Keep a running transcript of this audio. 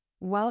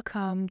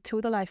Welcome to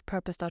the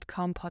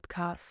LifePurpose.com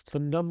podcast. The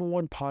number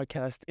one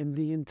podcast in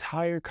the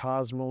entire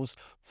cosmos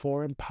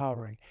for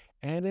empowering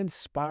and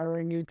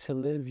inspiring you to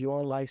live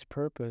your life's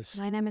purpose.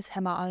 My name is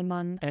Hema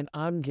Alman. And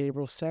I'm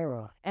Gabriel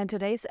Sarah. And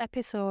today's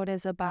episode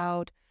is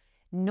about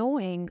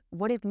knowing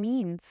what it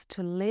means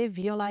to live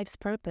your life's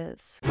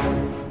purpose.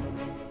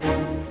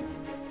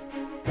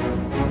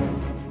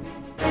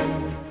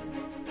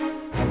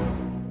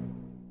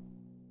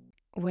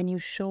 When you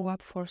show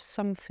up for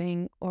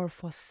something or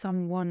for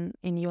someone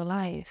in your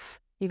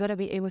life, you got to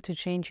be able to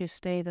change your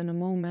state in a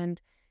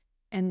moment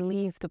and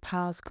leave the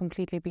past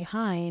completely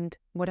behind.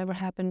 Whatever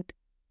happened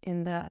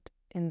in that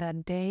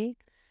day,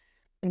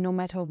 no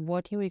matter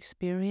what you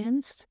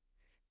experienced,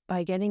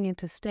 by getting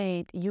into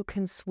state, you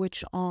can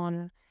switch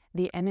on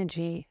the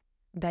energy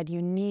that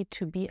you need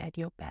to be at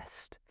your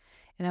best.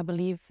 And I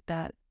believe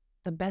that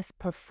the best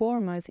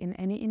performers in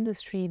any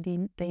industry,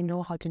 they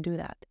know how to do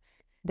that.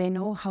 They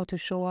know how to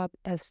show up,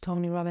 as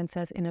Tony Robbins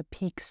says, in a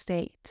peak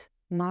state,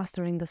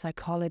 mastering the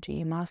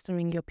psychology,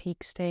 mastering your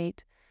peak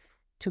state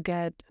to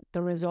get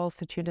the results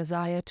that you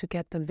desire, to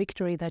get the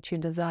victory that you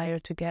desire,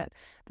 to get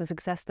the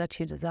success that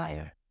you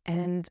desire.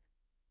 And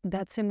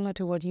that's similar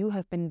to what you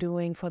have been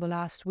doing for the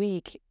last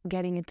week,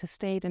 getting into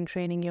state and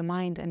training your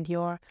mind and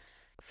your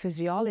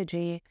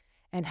physiology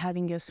and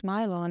having your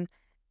smile on.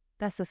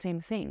 That's the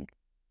same thing.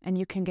 And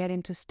you can get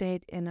into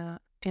state in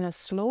a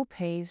slow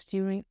pace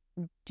during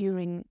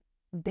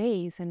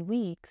days and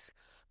weeks,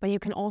 but you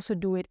can also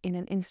do it in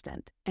an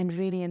instant and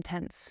really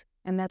intense.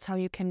 And that's how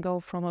you can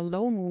go from a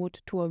low mood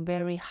to a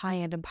very high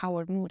and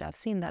empowered mood. I've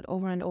seen that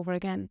over and over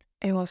again.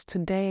 It was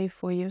today,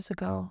 4 years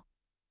ago,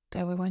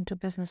 that we went to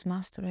Business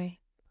Mastery.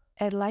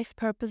 At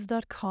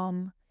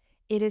lifepurpose.com,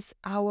 it is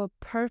our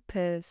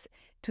purpose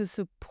to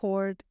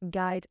support,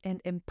 guide, and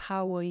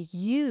empower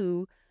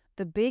you,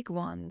 the big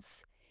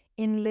ones,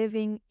 in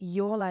living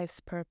your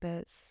life's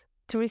purpose.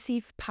 To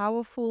receive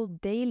powerful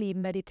daily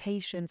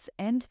meditations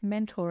and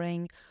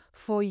mentoring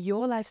for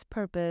your life's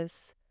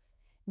purpose,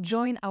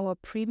 join our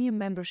premium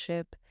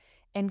membership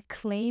and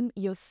claim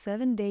your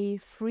 7-day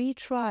free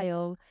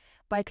trial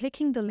by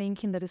clicking the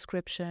link in the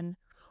description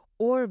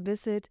or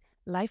visit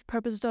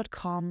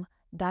lifepurpose.com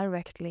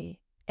directly.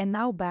 And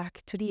now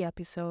back to the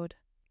episode.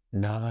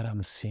 Now that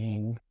I'm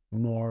seeing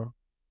more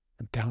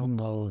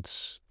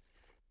downloads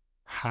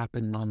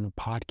happen on the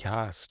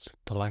podcast,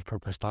 the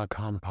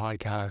lifepurpose.com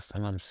podcast,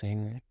 and I'm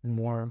seeing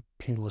more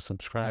people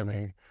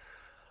subscribing,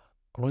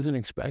 I wasn't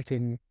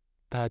expecting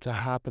that to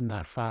happen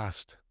that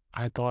fast.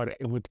 I thought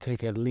it would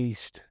take at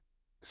least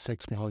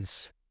 6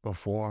 months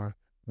before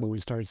we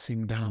would start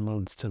seeing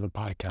downloads to the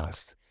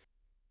podcast.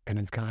 And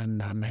it's gotten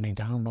that many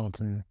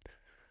downloads and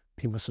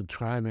people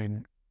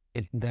subscribing.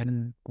 It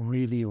then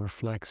really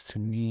reflects to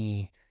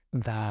me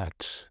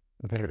that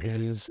there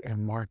is a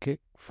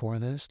market for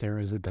this. There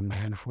is a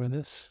demand for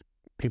this.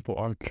 People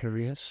are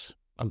curious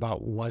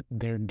about what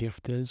their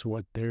gift is,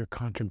 what their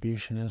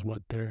contribution is,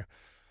 what their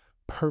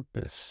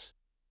purpose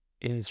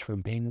is for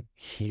being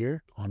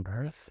here on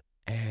Earth.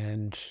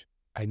 And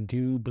I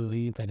do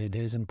believe that it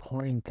is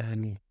important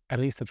then, at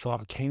least the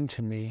thought came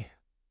to me,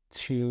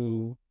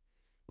 to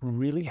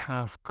really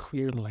have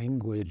clear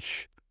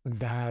language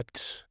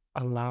that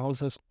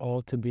allows us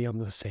all to be on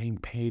the same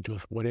page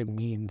with what it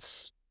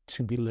means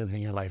to be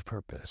living your life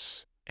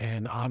purpose.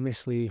 And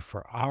obviously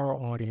for our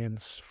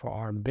audience, for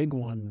our big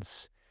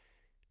ones,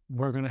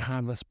 we're going to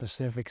have a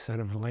specific set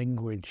of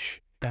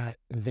language that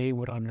they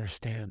would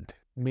understand.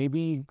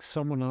 Maybe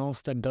someone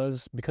else that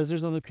does, because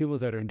there's other people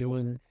that are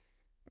doing,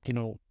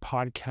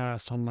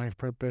 podcasts on life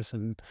purpose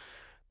and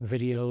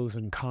videos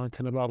and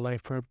content about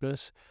life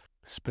purpose.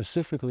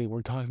 Specifically,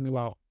 we're talking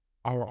about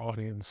our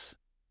audience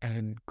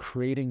and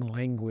creating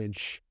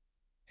language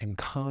and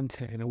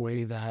content in a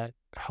way that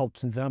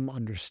helps them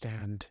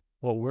understand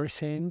what we're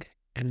saying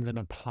and then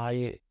apply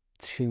it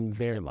to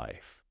their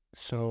life.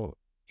 So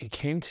it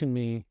came to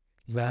me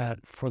that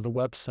for the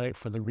website,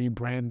 for the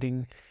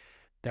rebranding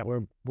that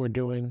we're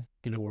doing,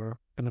 we're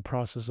in the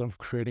process of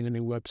creating a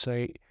new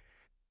website,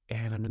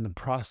 and I'm in the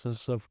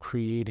process of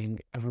creating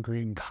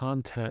evergreen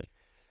content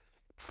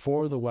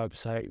for the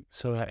website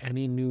so that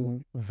any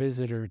new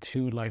visitor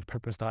to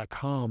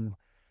lifepurpose.com,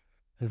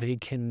 they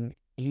can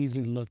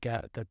easily look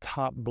at the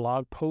top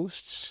blog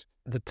posts,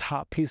 the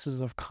top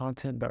pieces of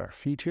content that are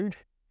featured,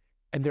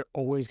 and they're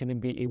always going to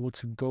be able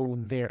to go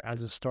there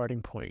as a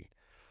starting point.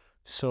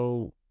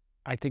 So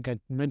I think I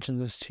mentioned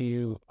this to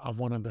you on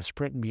one of the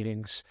sprint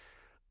meetings.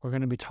 We're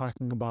going to be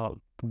talking about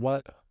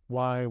what,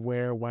 why,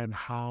 where, when,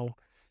 how,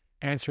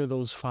 answer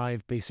those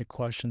 5 basic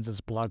questions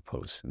as blog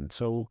posts. And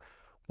so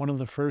one of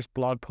the first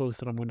blog posts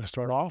that I'm going to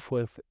start off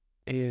with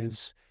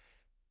is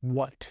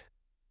what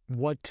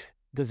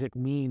does it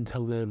mean to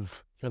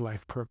live your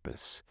life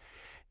purpose?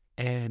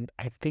 And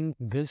I think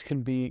this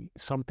can be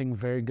something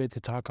very good to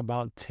talk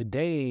about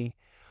today,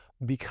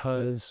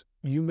 because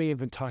you may have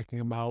been talking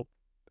about,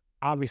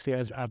 obviously,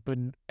 as I've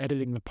been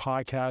editing the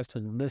podcast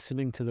and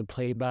listening to the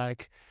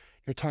playback,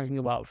 you're talking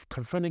about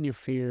confronting your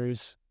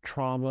fears,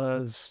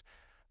 traumas,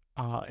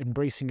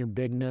 embracing your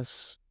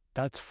bigness.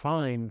 That's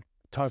fine.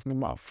 talking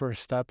about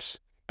first steps.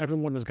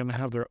 Everyone is going to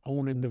have their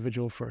own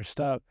individual first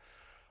step.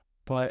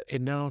 But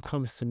it now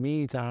comes to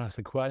me to ask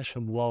the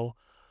question, well,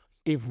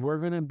 if we're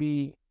going to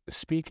be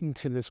speaking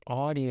to this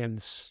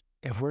audience,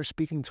 if we're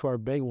speaking to our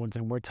big ones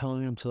and we're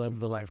telling them to live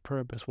the life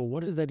purpose, well,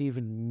 what does that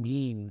even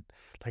mean?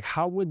 Like,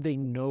 how would they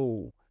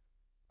know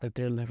that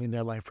they're living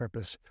their life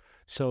purpose?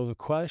 So the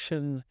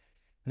question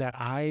that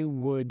I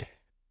would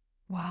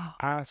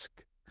ask...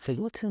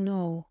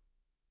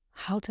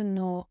 How to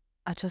know,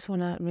 I just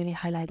want to really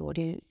highlight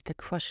the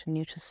question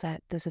you just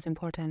said. This is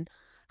important.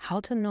 How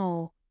to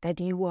know that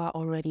you are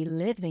already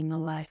living a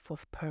life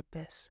of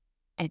purpose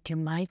and you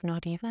might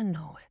not even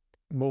know it.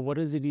 Well, what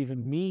does it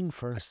even mean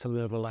for us to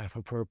live a life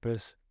of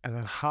purpose? And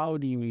then how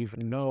do you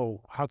even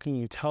know? How can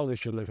you tell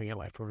that you're living a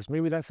life of purpose?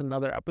 Maybe that's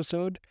another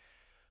episode,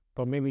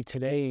 but maybe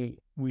today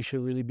we should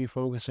really be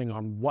focusing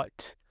on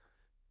what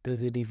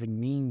does it even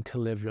mean to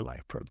live your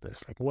life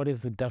purpose? Like, what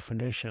is the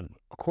definition?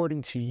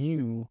 According to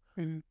you,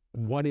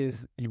 what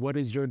is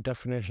your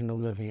definition of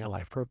living a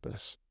life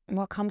purpose?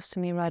 What comes to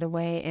me right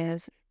away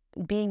is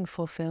being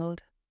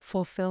fulfilled.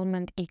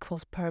 Fulfillment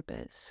equals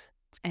purpose.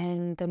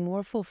 And the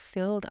more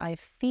fulfilled I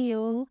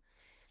feel,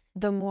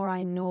 the more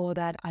I know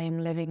that I am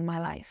living my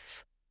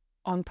life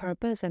on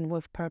purpose and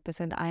with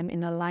purpose, and I'm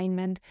in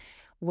alignment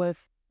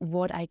with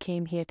what I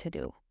came here to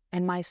do.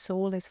 And my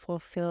soul is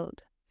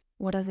fulfilled.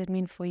 What does it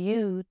mean for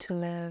you to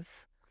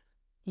live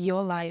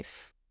your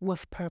life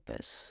with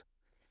purpose?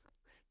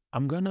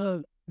 I'm going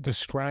to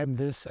describe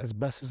this as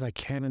best as I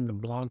can in the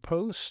blog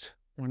post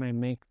when I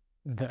make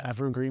the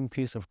evergreen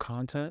piece of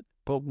content.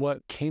 But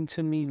what came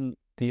to me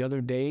the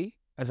other day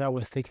as I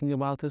was thinking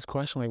about this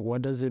question, like,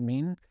 what does it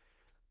mean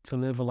to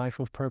live a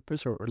life of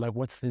purpose, or like,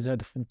 what's the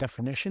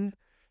definition?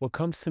 What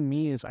comes to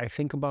me is I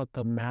think about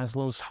the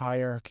Maslow's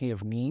hierarchy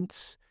of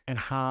needs and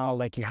how,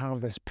 like, you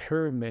have this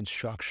pyramid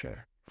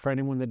structure. For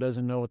anyone that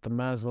doesn't know what the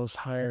Maslow's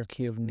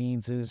hierarchy of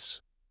needs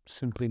is,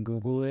 simply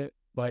Google it.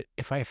 But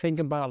if I think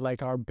about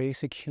like our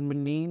basic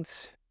human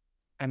needs,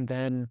 and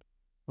then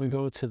we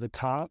go to the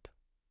top,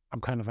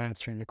 I'm kind of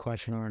answering your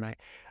question, aren't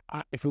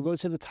I? If we go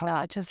to the top...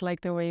 I just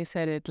like the way you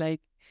said it. Like,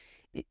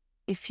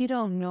 if you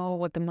don't know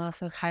what the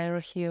Maslow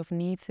hierarchy of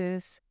needs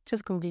is,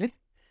 just Google it.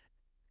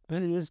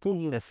 Just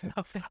Google it.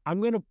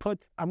 I'm gonna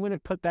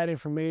put that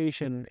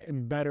information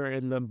better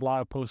in the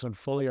blog post and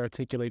fully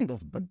articulate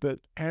this. But the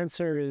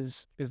answer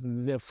is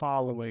the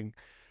following: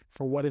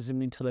 for what does it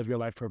mean to live your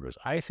life purpose?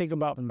 I think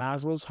about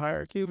Maslow's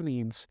hierarchy of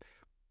needs.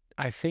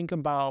 I think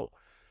about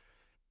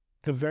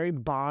the very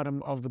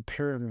bottom of the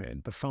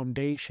pyramid, the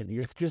foundation.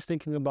 You're just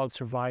thinking about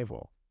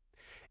survival.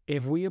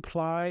 If we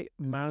apply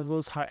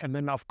Maslow's and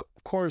then of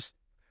course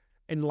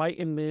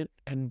enlightenment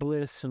and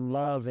bliss and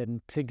love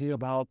and thinking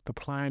about the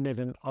planet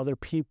and other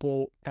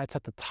people, that's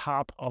at the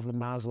top of the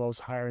Maslow's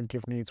hierarchy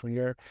of needs. When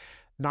you're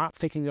not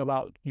thinking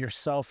about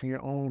yourself and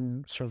your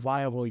own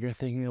survival, you're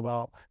thinking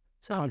about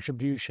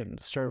contribution,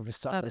 service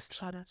to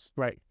others.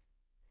 Right.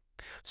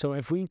 So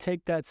if we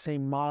take that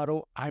same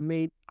model,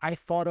 I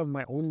thought of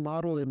my own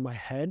model in my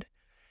head,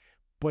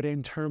 but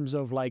in terms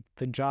of like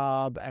the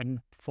job and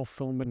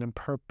fulfillment and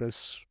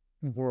purpose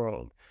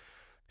world.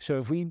 So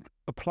if we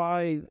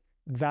apply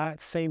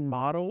that same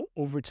model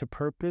over to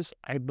purpose,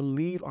 I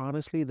believe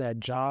honestly that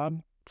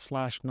job /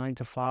 9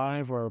 to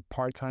 5 or a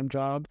part-time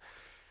job,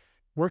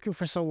 working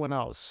for someone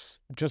else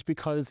just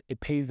because it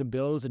pays the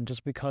bills and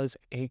just because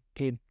it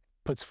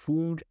puts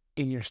food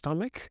in your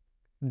stomach,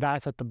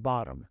 that's at the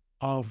bottom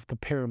of the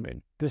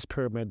pyramid, this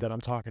pyramid that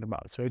I'm talking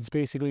about. So it's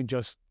basically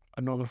just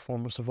another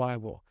form of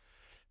survival.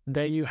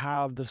 Then you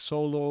have the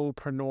solopreneur /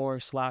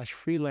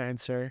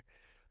 freelancer,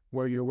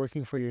 where you're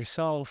working for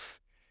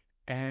yourself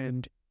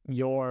and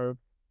you're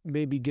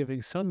maybe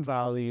giving some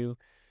value.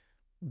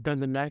 Then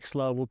the next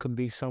level could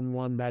be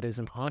someone that is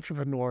an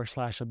entrepreneur /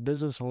 a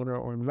business owner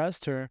or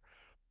investor,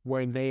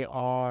 where they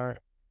are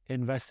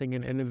investing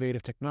in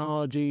innovative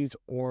technologies,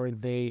 or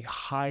they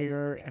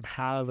hire and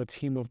have a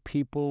team of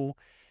people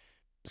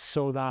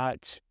so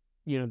that,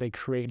 you know, they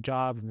create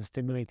jobs and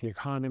stimulate the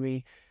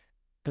economy.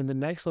 Then the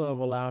next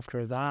level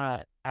after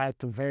that, at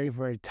the very,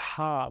 very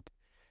top,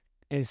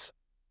 is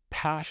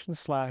passion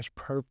 /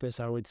 purpose,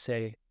 I would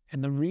say.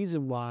 And the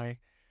reason why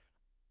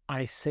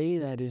I say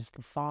that is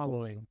the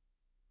following.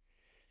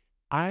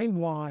 I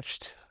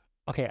watched,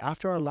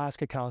 after our last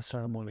cacao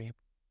ceremony,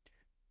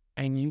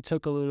 and you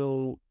took a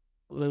little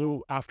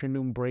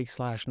afternoon break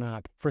 /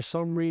 nap. For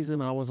some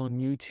reason, I was on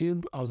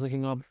YouTube. I was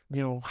looking up,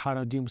 how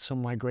to do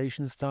some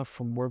migration stuff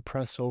from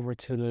WordPress over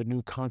to the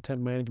new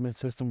content management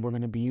system we're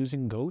going to be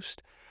using,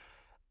 Ghost.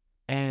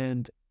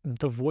 And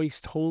the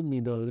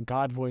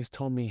God voice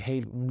told me,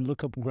 hey,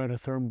 look up Greta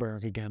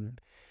Thunberg again.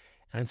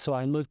 And so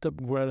I looked up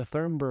Greta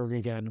Thunberg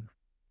again,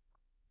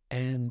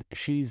 and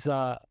she's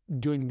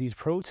doing these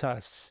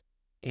protests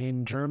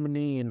in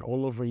Germany and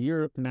all over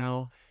Europe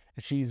now.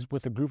 She's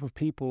with a group of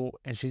people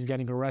and she's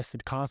getting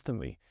arrested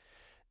constantly.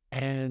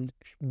 And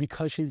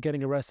because she's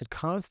getting arrested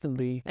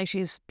constantly... Like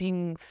she's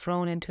being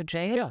thrown into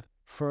jail? Yeah,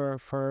 for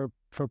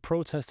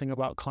protesting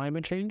about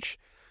climate change.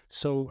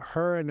 So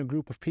her and a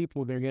group of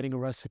people, they're getting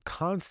arrested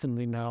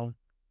constantly now.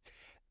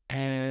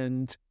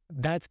 And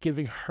that's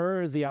giving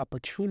her the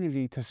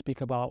opportunity to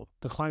speak about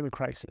the climate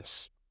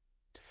crisis.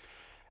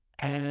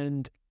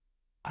 And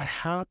I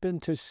happen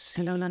to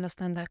see. I don't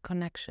understand that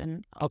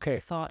connection. Okay,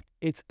 Thought.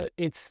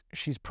 It's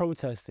she's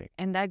protesting.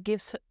 And that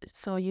gives her,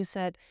 so you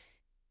said,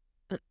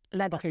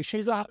 let. Okay,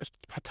 she's a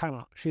time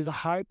out. She's a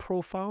high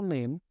profile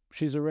name.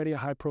 She's already a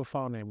high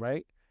profile name,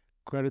 right?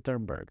 Greta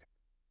Thunberg.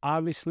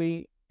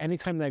 Obviously,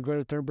 anytime that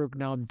Greta Thunberg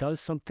now does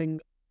something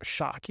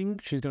shocking,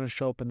 she's going to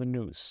show up in the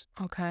news.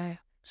 Okay.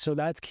 So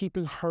that's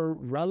keeping her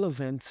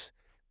relevant,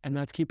 and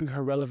that's keeping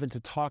her relevant to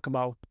talk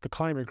about the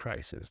climate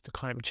crisis, the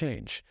climate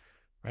change,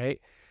 right?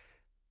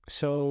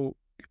 So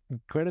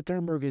Greta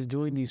Thunberg is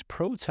doing these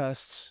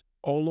protests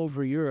all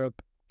over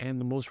Europe, and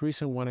the most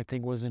recent one, I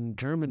think, was in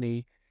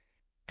Germany,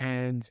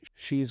 and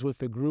she's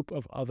with a group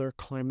of other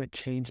climate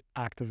change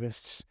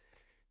activists.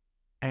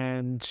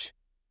 And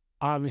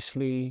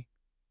obviously,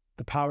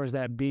 the powers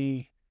that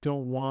be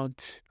don't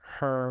want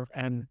her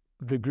and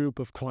the group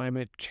of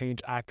climate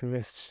change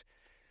activists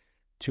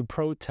to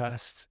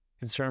protest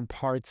in certain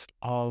parts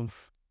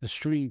of the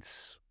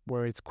streets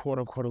where it's quote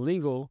unquote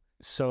illegal.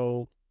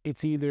 So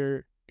it's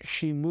either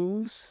she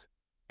moves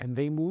and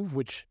they move,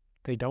 which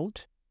they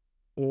don't,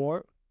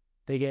 or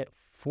they get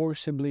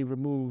forcibly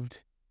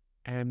removed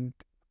and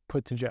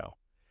put to jail.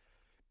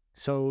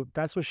 So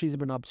that's what she's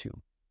been up to.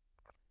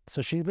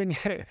 So she's been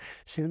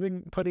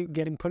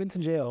getting put into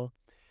jail,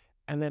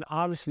 and then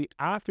obviously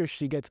after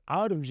she gets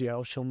out of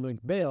jail, she'll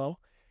make bail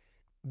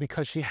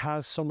because she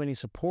has so many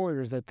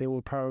supporters that they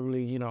will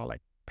probably,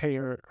 like pay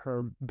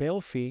her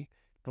bail fee,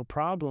 no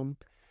problem.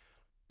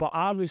 But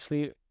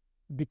obviously,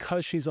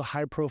 because she's a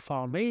high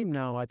profile name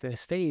now at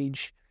this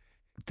stage,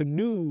 the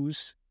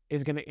news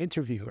is going to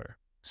interview her.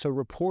 So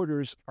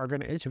reporters are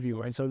going to interview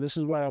her. And so this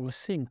is what I was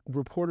seeing.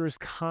 Reporters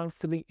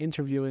constantly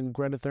interviewing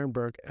Greta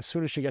Thunberg as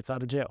soon as she gets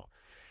out of jail.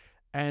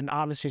 And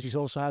obviously she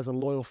also has a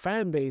loyal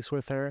fan base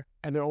with her,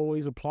 and they're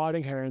always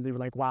applauding her, and they're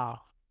like, wow,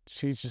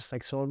 she's just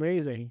like so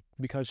amazing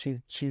because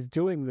she's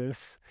doing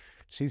this.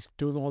 She's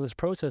doing all this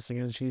protesting,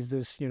 and she's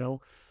this,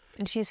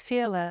 And she's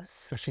fearless.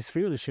 So she's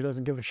fearless. She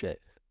doesn't give a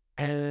shit.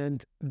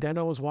 And then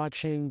I was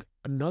watching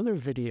another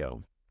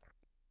video,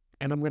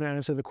 and I'm going to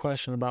answer the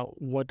question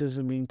about what does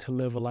it mean to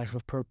live a life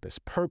of purpose?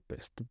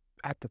 Purpose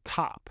at the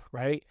top,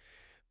 right?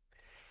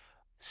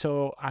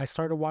 So I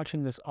started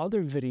watching this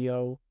other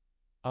video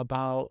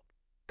about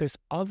this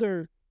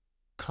other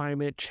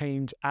climate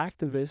change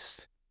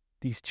activist,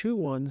 these two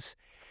ones,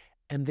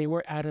 and they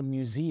were at a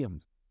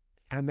museum,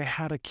 and they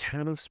had a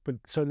can of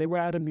so they were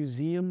at a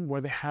museum where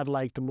they had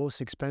like the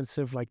most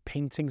expensive like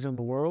paintings in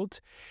the world,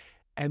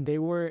 and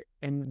there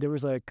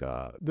was like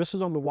this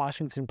was on the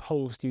Washington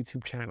Post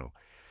YouTube channel,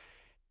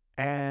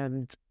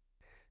 and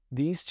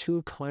these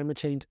two climate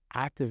change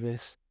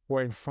activists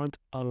were in front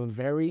of a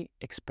very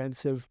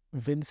expensive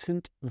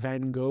Vincent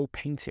van Gogh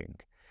painting.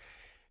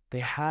 They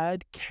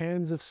had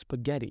cans of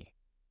spaghetti.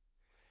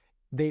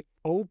 They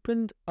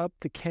opened up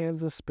the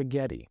cans of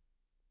spaghetti,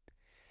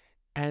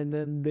 and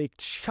then they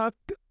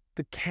chucked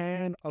the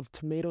can of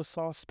tomato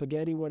sauce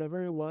spaghetti,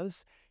 whatever it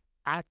was,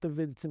 at the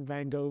Vincent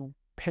van Gogh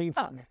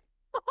painting.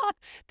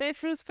 They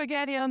threw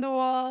spaghetti on the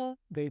wall.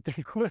 They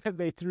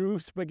threw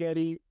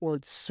spaghetti or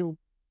soup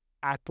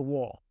at the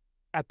wall,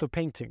 at the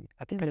painting,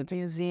 at the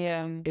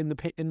museum. In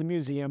the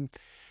museum.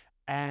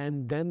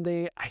 And then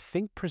they, I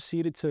think,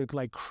 proceeded to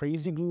like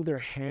crazy glue their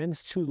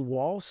hands to the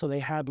wall. So they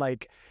had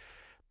like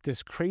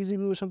this crazy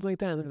glue or something like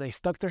that. And then they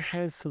stuck their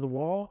hands to the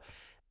wall.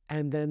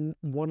 And then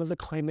one of the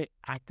climate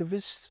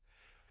activists,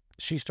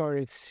 she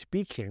started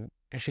speaking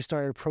and she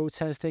started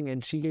protesting,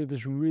 and she gave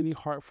this really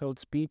heartfelt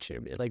speech.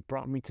 It like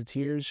brought me to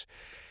tears.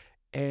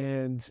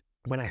 And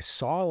when I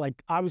saw,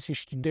 like, obviously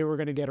they were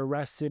going to get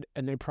arrested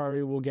and they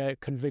probably will get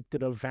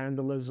convicted of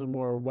vandalism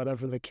or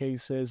whatever the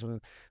case is.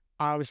 And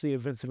obviously a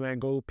Vincent van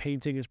Gogh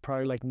painting is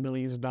probably like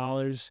millions of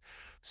dollars.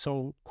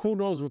 So who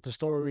knows what the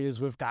story is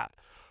with that.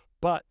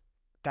 But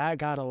that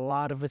got a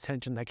lot of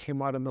attention. That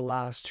came out in the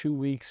last 2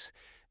 weeks.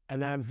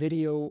 And that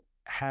video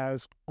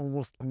has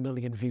almost 1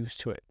 million views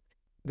to it.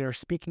 They're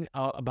speaking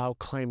out about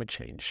climate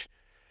change.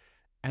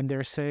 And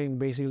they're saying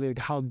basically, like,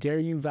 how dare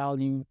you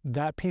value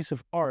that piece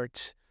of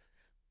art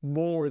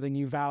more than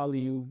you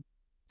value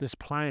this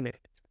planet.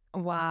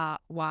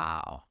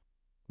 Wow.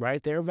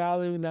 Right? They're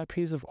valuing that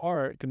piece of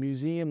art. The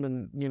museum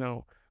and,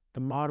 the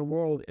modern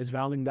world is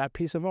valuing that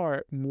piece of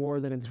art more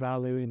than it's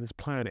valuing this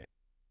planet.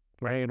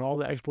 Right? And all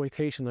the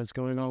exploitation that's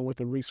going on with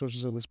the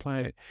resources of this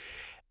planet.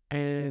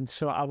 And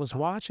so I was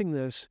watching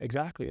this.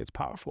 Exactly. It's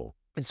powerful.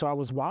 And so I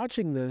was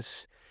watching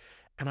this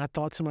and I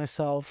thought to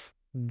myself,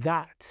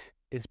 that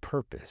is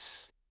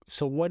purpose.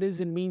 So what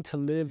does it mean to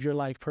live your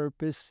life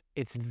purpose?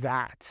 It's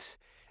that.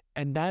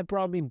 And that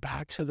brought me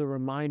back to the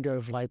reminder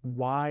of like,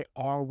 why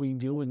are we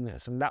doing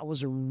this? And that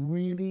was a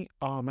really,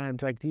 oh man,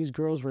 like these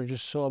girls were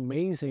just so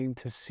amazing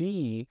to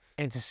see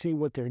and to see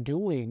what they're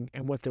doing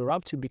and what they're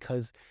up to,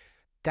 because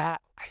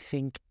that, I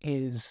think,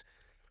 is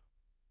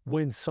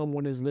when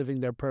someone is living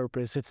their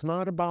purpose. It's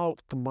not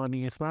about the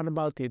money. It's not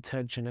about the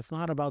attention. It's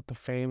not about the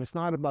fame. It's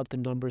not about the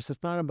numbers.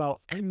 It's not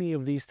about any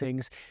of these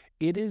things.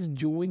 It is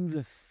doing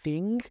the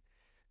thing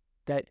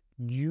that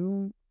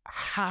you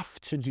have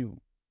to do.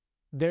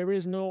 There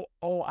is no,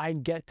 oh, I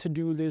get to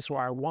do this or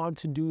I want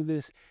to do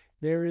this.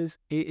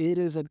 It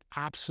is an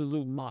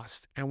absolute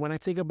must. And when I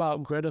think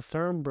about Greta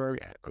Thunberg,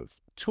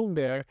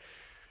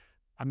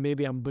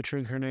 maybe I'm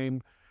butchering her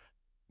name.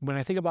 When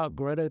I think about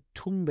Greta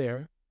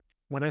Thunberg,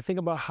 when I think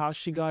about how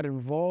she got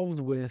involved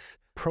with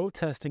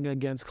protesting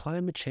against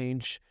climate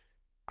change,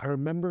 I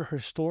remember her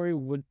story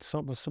was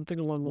something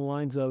along the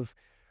lines of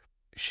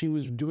she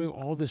was doing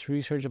all this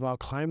research about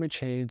climate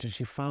change and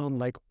she found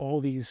like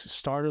all these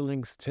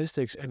startling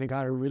statistics and it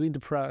got her really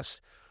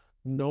depressed.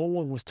 No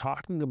one was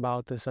talking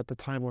about this at the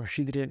time, or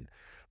she didn't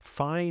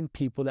find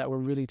people that were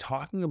really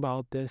talking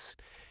about this.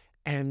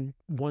 And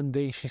one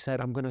day she said,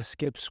 I'm going to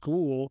skip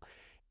school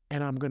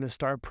and I'm going to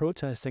start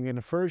protesting. And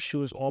at first she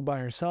was all by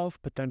herself,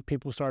 but then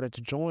people started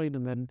to join.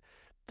 And then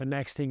the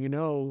next thing you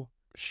know,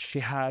 she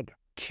had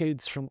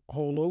kids from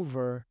all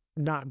over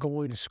not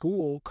going to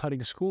school,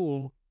 cutting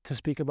school to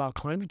speak about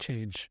climate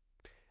change.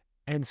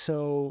 And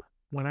so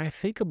when I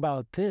think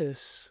about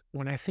this,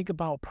 when I think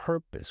about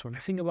purpose, when I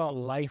think about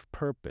life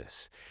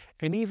purpose,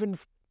 and even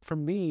for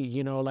me,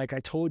 you know, like I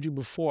told you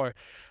before,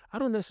 I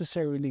don't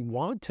necessarily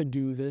want to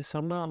do this.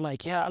 I'm not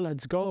like, yeah,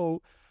 let's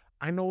go.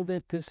 I know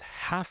that this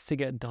has to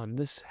get done.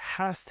 This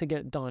has to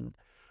get done.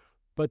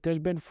 But there's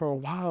been for a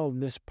while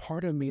this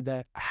part of me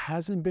that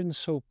hasn't been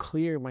so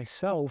clear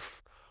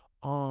myself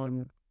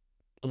on,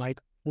 like,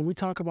 when we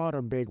talk about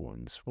our big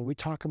ones, when we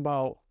talk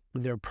about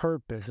their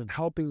purpose and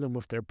helping them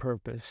with their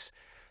purpose,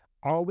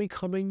 are we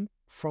coming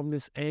from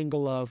this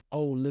angle of,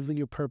 oh, living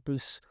your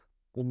purpose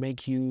will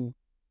make you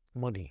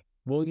money?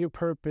 Will your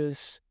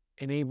purpose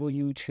enable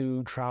you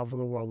to travel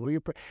the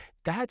world?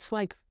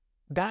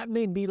 That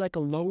may be like a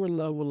lower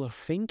level of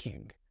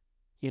thinking.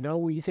 You know,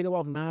 when you think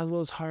about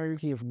Maslow's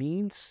hierarchy of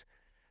needs,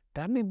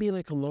 that may be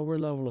like a lower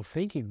level of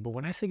thinking. But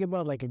when I think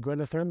about like a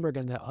Greta Thunberg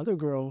and that other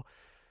girl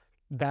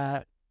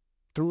that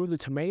threw the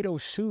tomato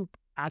soup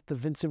at the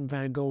Vincent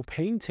van Gogh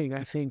painting,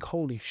 I think,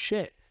 holy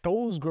shit,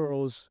 those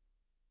girls,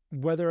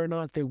 whether or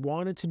not they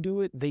wanted to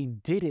do it, they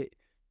did it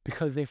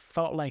because they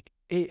felt like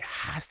it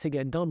has to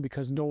get done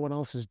because no one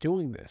else is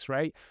doing this,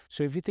 right?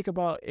 So if you think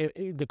about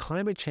the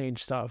climate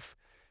change stuff,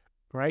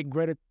 right?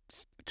 Greta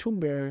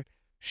Thunberg,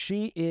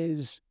 she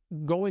is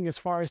going as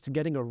far as to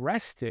getting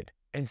arrested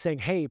and saying,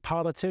 hey,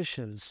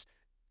 politicians,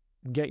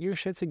 get your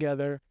shit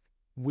together.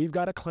 We've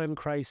got a climate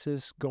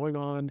crisis going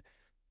on.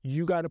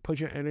 You got to put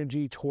your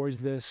energy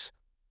towards this.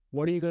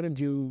 What are you going to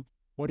do?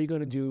 What are you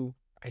going to do?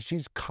 And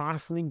she's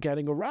constantly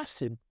getting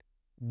arrested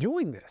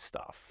doing this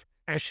stuff.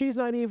 And she's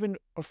not even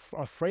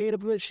afraid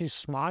of it. She's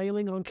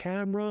smiling on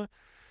camera.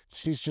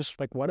 She's just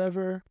like,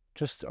 whatever,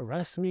 just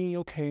arrest me.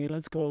 Okay,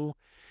 let's go.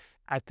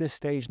 At this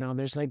stage now,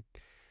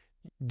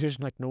 there's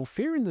no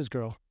fear in this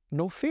girl.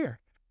 No fear.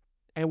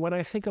 And when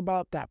I think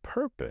about that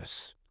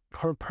purpose,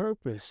 her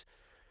purpose,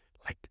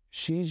 like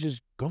she's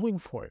just going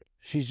for it.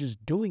 She's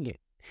just doing it.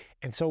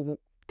 And so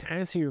to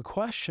answer your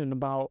question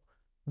about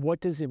what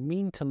does it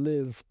mean to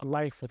live a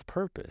life with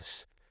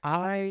purpose,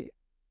 I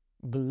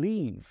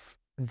believe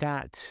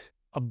that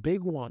a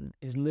big one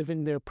is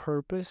living their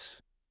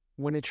purpose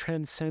when it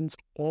transcends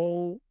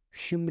all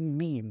human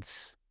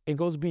needs. It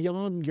goes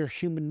beyond your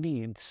human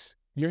needs.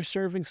 You're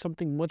serving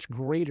something much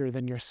greater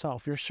than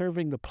yourself. You're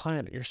serving the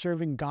planet. You're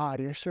serving God.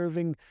 You're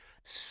serving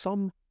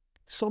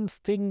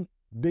something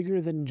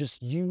bigger than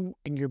just you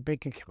and your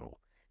bank account.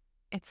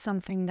 It's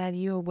something that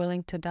you're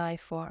willing to die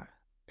for.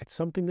 It's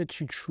something that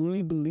you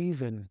truly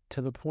believe in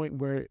to the point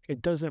where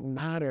it doesn't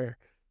matter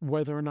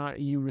whether or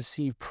not you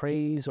receive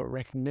praise or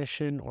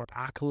recognition or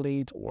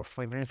accolades or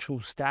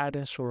financial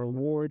status or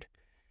award.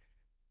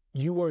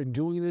 You are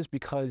doing this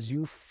because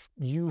you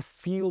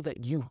feel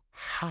that you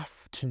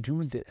have to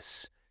do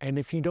this. And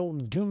if you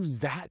don't do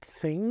that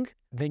thing,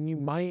 then you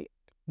might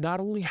not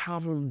only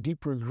have a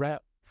deep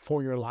regret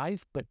for your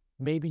life, but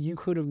maybe you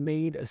could have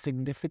made a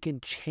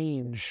significant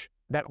change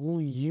that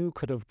only you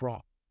could have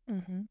brought,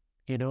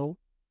 you know?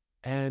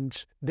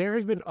 And there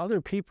has been other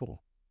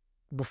people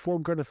before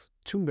Greta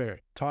Thunberg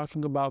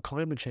talking about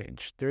climate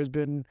change. There's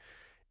been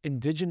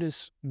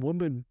indigenous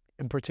women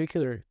in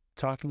particular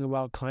talking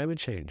about climate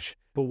change.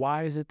 But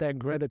why is it that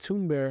Greta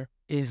Thunberg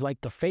is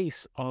like the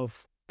face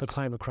of the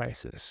climate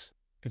crisis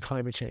and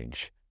climate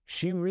change?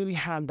 She really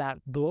had that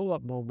blow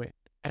up moment,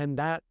 and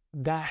that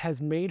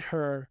has made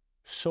her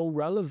so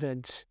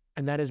relevant,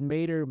 and that has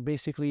made her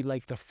basically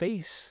like the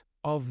face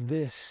of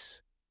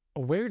this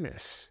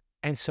awareness.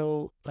 And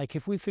so, like,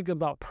 if we think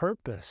about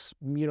purpose,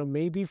 you know,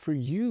 maybe for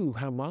you,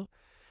 Hema,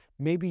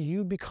 maybe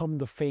you become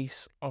the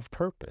face of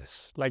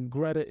purpose. Like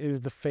Greta is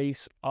the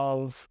face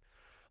of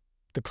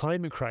the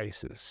climate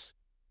crisis,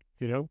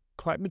 you know,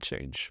 climate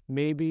change.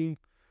 Maybe,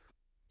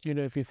 you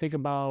know, if you think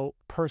about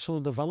personal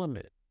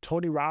development,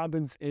 Tony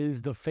Robbins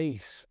is the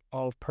face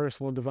of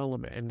personal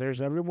development, and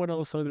there's everyone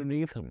else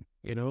underneath him,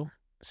 you know?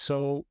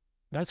 So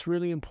that's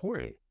really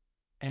important.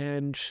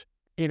 And,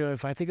 you know,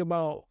 if I think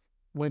about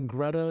when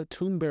Greta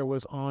Thunberg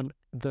was on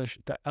the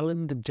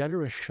Ellen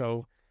DeGeneres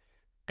show,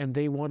 and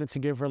they wanted to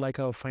give her like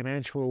a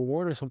financial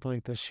reward or something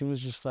like this, she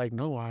was just like,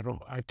 no,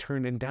 I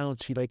turned it down.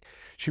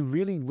 She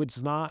really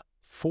was not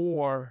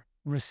for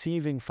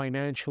receiving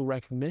financial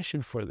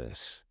recognition for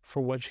this,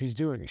 for what she's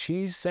doing.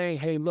 She's saying,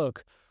 hey,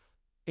 look,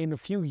 in a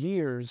few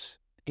years,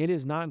 it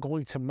is not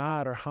going to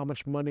matter how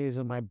much money is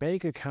in my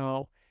bank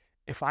account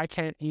if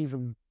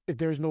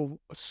there's no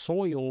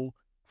soil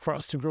for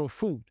us to grow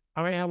food.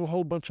 I might have a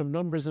whole bunch of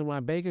numbers in my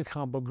bank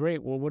account, but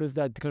great. Well, what is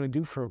that going to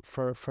do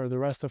for the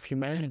rest of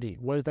humanity?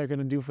 What is that going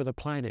to do for the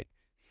planet?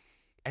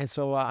 And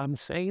so I'm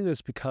saying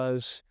this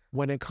because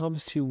when it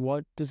comes to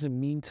what does it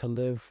mean to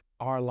live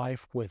our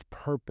life with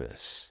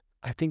purpose,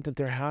 I think that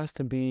there has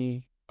to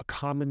be a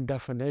common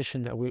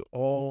definition that we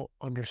all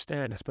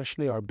understand,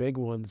 especially our big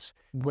ones,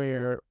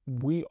 where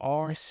we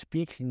are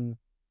speaking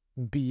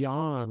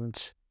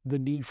beyond the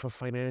need for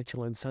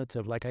financial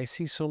incentive. Like I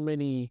see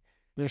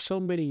there's so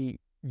many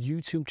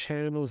YouTube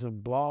channels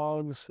and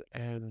blogs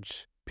and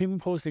people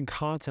posting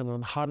content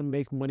on how to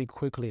make money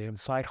quickly and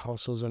side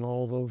hustles and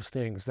all those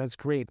things. That's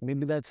great.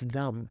 Maybe that's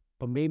them.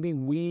 But maybe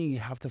we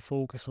have to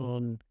focus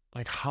on,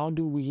 like, how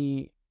do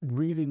we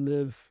really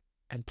live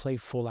and play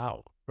full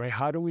out, right?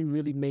 How do we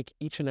really make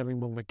each and every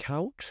moment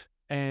count?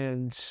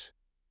 And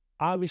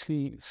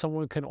obviously,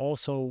 someone can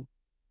also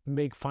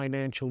make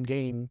financial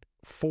gain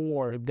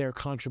for their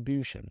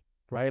contribution,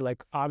 right?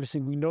 Like,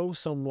 obviously, we know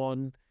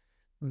someone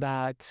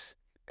that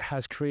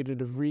has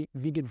created a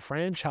vegan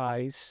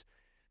franchise,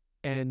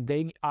 and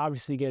they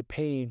obviously get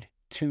paid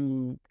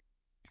to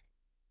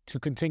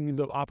continue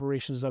the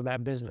operations of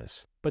that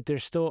business, but they're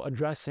still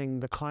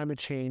addressing the climate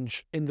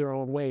change in their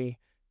own way.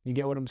 You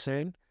get what I'm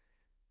saying?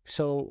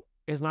 So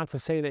it's not to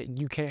say that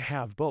you can't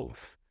have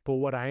both, but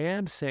what I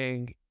am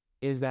saying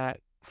is that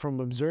from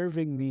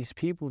observing these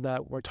people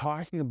that we're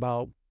talking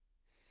about,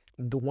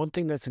 the one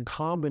thing that's in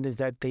common is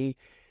that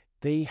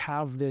they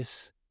have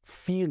this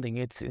feeling.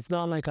 It's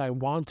not like I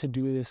want to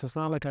do this. It's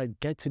not like I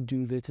get to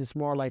do this. It's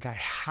more like I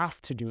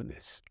have to do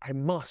this. I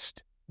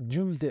must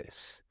do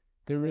this.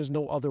 There is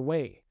no other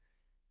way.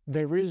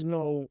 There is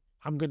no,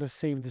 I'm going to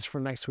save this for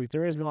next week.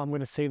 There is no, I'm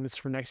going to save this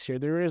for next year.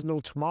 There is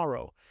no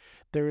tomorrow.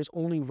 There is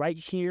only right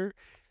here,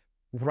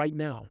 right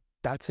now.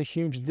 That's a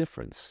huge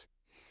difference.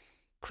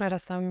 Greta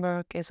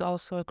Thunberg is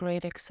also a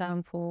great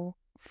example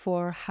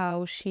for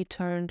how she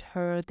turned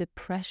her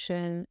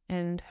depression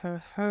and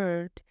her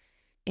hurt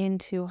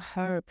into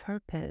her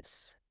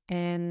purpose.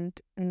 And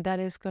that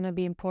is going to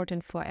be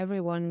important for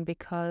everyone,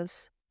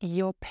 because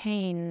your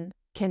pain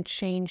can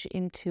change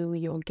into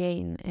your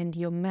gain, and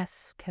your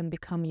mess can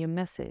become your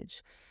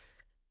message.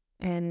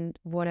 And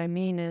what I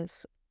mean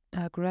is,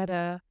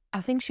 Greta,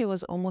 I think she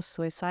was almost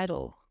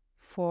suicidal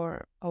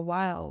for a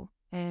while,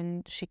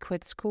 and she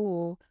quit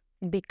school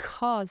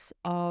because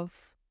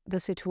of the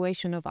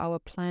situation of our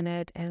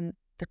planet and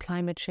the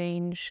climate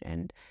change,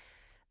 and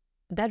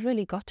that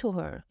really got to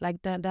her.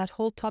 Like that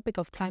whole topic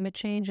of climate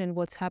change and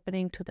what's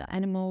happening to the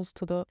animals,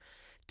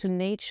 to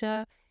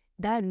nature,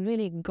 that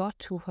really got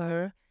to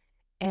her,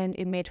 and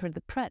it made her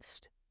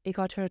depressed. It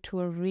got her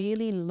to a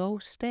really low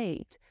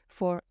state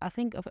for, I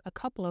think, a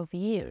couple of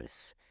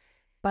years.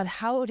 But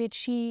how did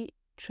she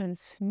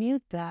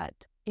transmute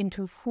that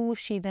into who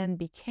she then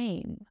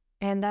became?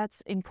 And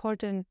that's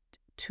important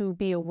to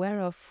be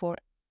aware of for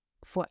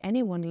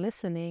anyone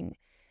listening,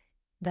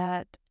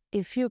 that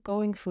if you're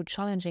going through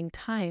challenging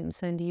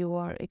times and you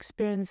are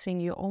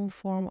experiencing your own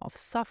form of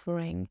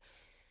suffering,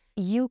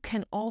 you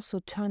can also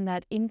turn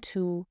that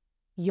into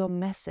your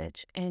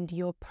message and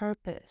your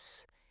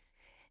purpose.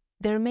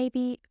 There may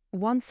be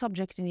one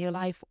subject in your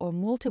life or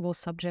multiple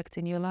subjects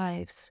in your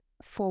lives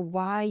for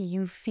why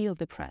you feel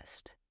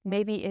depressed.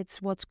 Maybe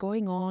it's what's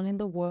going on in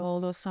the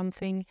world or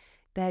something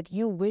that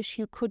you wish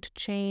you could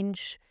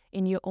change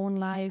in your own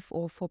life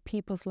or for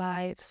people's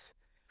lives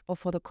or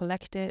for the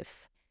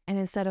collective. And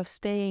instead of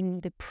staying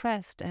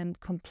depressed and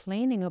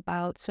complaining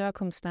about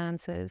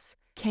circumstances,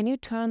 can you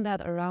turn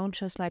that around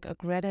just like a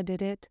Greta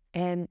did it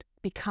and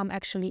become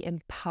actually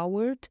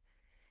empowered,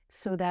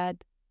 so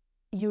that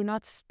you're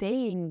not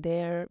staying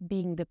there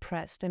being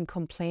depressed and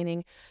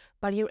complaining,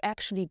 but you're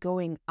actually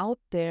going out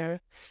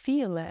there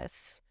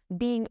fearless,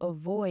 being a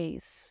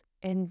voice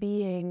and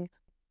being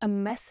a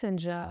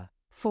messenger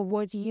for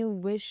what you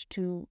wish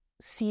to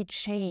see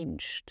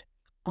changed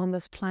on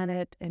this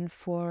planet and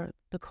for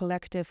the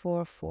collective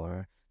or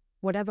for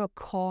whatever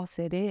cause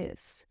it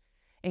is?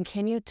 And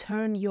can you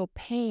turn your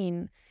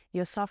pain,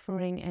 your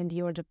suffering, and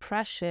your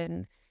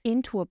depression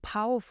into a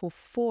powerful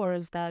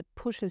force that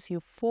pushes you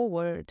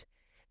forward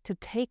to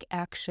take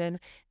action,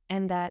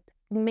 and that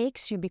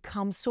makes you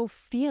become so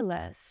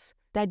fearless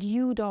that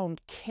you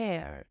don't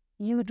care.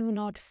 You do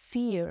not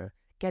fear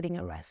getting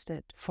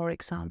arrested, for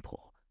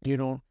example. You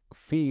don't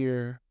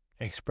fear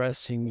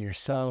expressing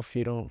yourself.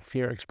 You don't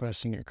fear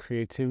expressing your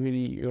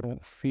creativity. You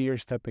don't fear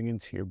stepping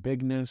into your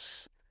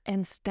bigness.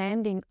 And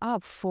standing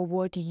up for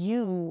what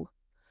you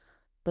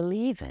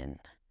believe in.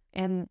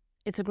 And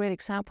it's a great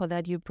example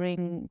that you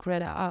bring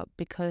Greta up,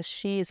 because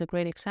she is a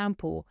great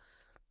example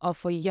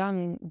of a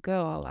young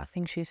girl. I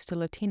think she's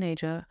still a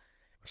teenager.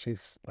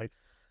 She's like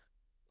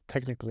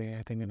technically,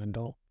 I think, an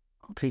adult.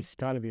 She's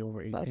got to be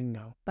over 18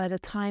 now. By the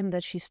time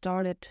that she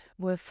started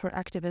with her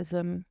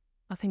activism,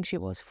 I think she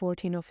was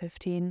 14 or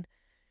 15.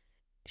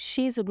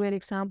 She's a great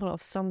example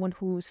of someone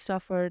who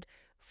suffered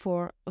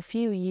for a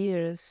few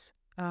years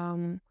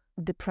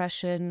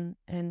depression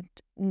and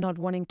not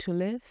wanting to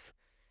live.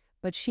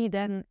 But she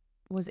then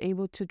was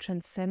able to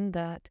transcend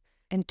that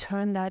and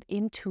turn that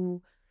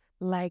into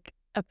like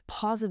a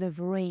positive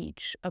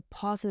rage, a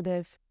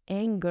positive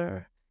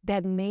anger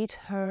that made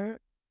her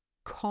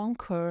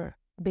conquer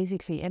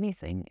basically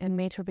anything and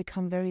made her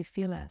become very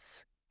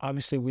fearless.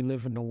 Obviously, we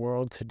live in a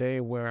world today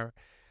where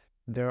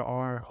there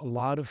are a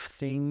lot of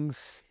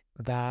things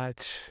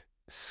that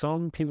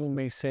some people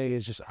may say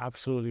is just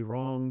absolutely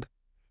wrong.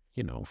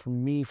 You know,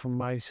 from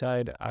my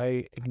side,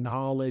 I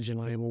acknowledge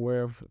and I am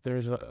aware of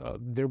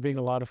there being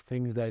a lot of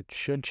things that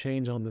should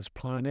change on this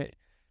planet.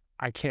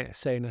 I can't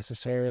say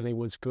necessarily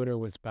what's good or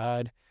what's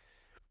bad.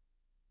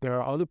 There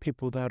are other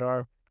people that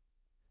are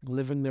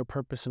living their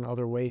purpose in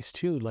other ways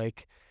too.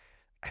 Like,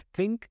 I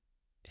think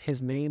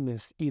his name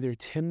is either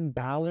Tim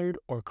Ballard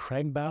or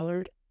Craig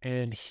Ballard,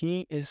 and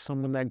he is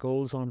someone that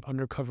goes on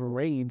undercover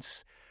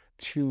raids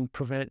to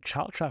prevent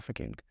child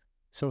trafficking.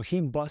 So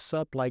he busts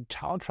up like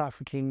child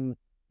trafficking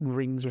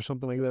rings or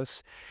something like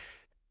this.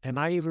 And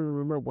I even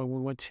remember when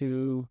we went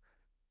to,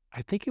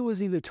 I think it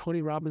was either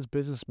Tony Robbins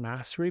Business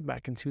Mastery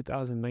back in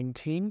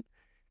 2019,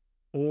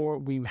 or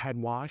we had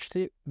watched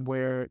it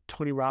where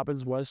Tony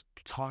Robbins was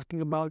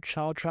talking about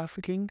child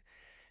trafficking,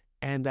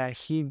 and that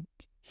he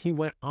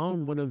went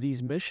on one of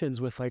these missions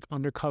with like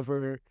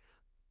undercover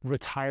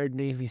retired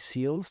Navy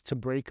SEALs to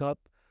break up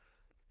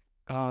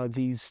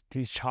these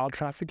child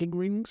trafficking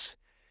rings.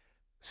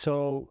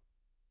 So,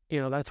 you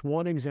know, that's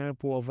one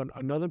example of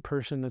another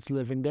person that's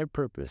living their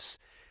purpose.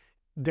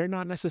 They're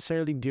not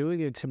necessarily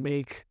doing it to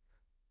make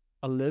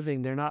a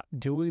living. They're not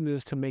doing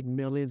this to make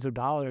millions of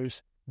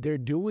dollars. They're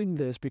doing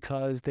this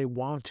because they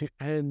want to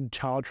end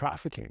child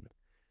trafficking.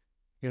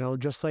 You know,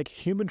 just like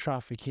human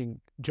trafficking,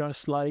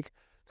 just like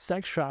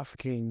sex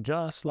trafficking,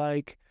 just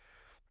like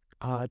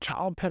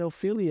child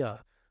pedophilia,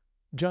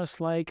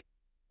 just like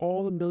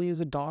all the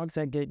millions of dogs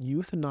that get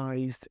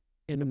euthanized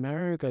in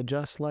America,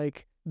 just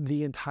like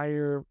the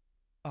entire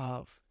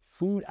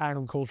food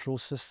agricultural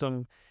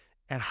system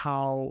and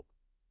how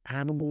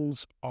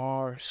animals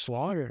are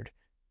slaughtered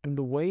and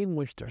the way in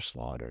which they're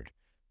slaughtered.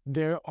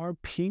 There are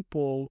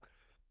people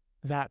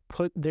that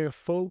put their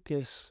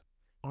focus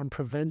on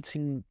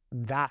preventing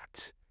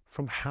that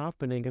from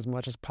happening as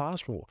much as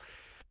possible.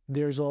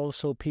 There's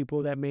also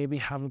people that maybe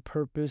have a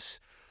purpose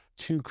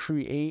to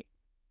create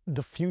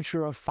the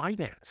future of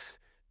finance.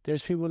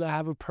 There's people that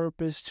have a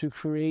purpose to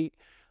create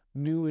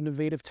new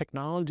innovative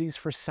technologies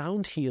for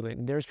sound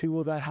healing. There's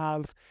people that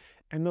have,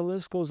 and the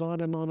list goes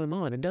on and on and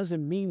on. It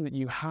doesn't mean that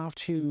you have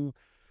to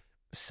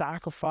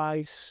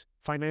sacrifice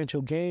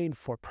financial gain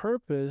for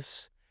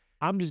purpose.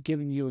 I'm just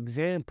giving you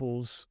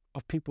examples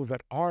of people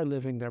that are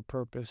living their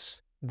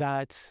purpose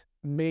that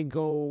may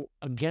go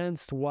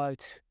against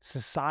what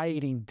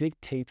society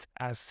dictates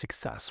as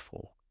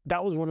successful.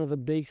 That was one of the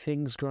big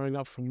things growing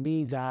up for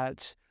me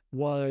that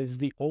was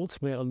the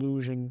ultimate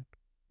illusion,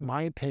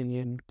 my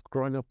opinion,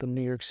 growing up in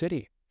New York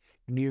City.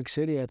 New York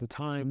City at the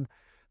time,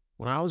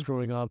 when I was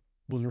growing up,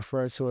 was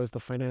referred to as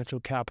the financial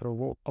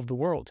capital of the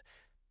world.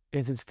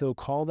 Is it still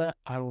called that?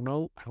 I don't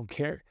know. I don't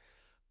care.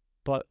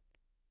 But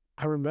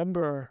I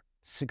remember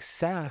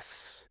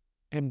success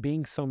and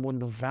being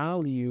someone of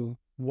value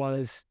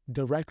was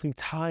directly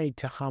tied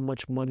to how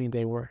much money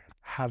they were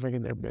having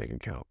in their bank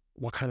account,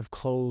 what kind of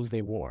clothes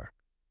they wore,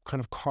 what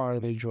kind of car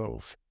they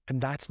drove.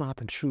 And that's not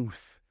the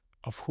truth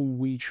of who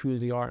we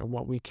truly are and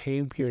what we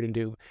came here to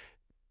do,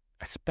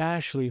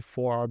 especially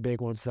for our big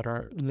ones that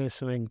are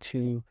listening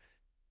to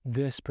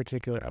this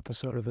particular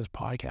episode of this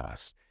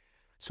podcast.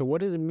 So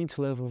what does it mean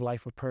to live a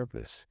life of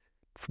purpose?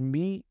 For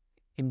me,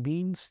 it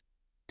means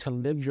to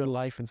live your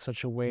life in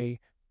such a way,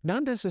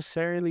 not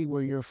necessarily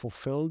where you're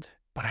fulfilled,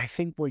 but I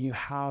think where you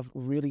have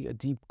really a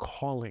deep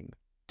calling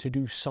to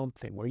do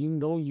something, where you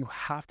know you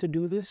have to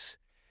do this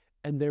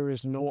and there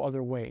is no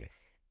other way.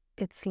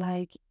 It's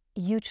like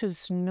you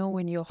just know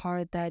in your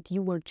heart that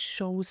you were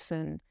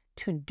chosen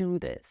to do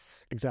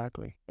this.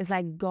 Exactly. It's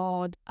like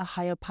God, a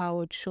higher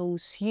power,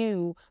 chose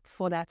you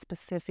for that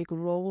specific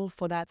role,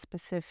 for that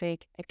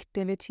specific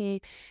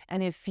activity.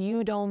 And if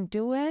you don't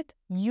do it,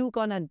 you're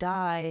gonna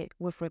die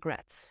with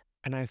regrets.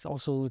 And I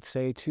also would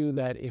say too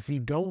that if you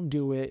don't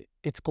do it,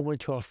 it's going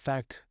to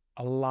affect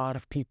a lot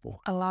of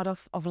people. A lot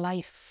of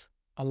life.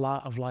 A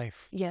lot of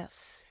life.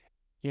 Yes.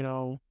 You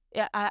know?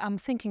 Yeah, I'm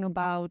thinking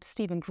about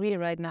Stephen Greer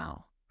right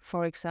now,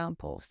 for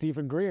example.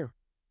 Stephen Greer,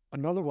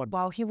 another one.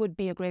 Wow, he would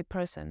be a great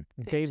person.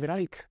 David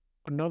Icke,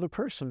 another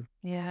person.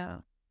 Yeah.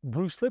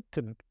 Bruce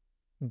Lipton,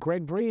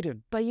 Greg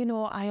Braden. But you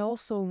know, I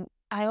also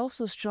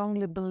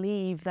strongly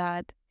believe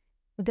that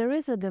there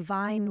is a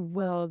divine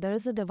will, there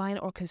is a divine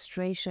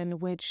orchestration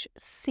which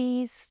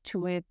sees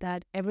to it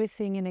that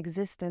everything in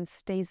existence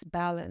stays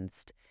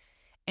balanced.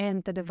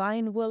 And the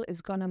divine will is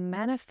going to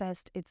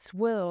manifest its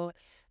will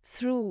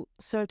through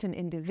certain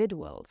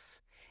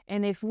individuals.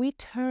 And if we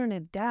turn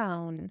it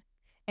down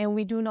and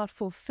we do not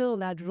fulfill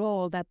that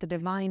role that the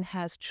divine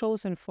has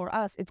chosen for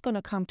us, it's going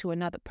to come to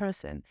another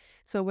person.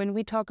 So when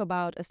we talk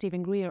about a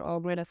Stephen Greer or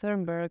Greta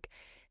Thunberg,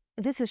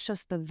 this is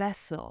just the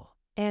vessel.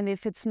 And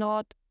if it's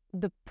not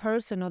the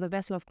person or the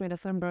vessel of Greta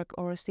Thunberg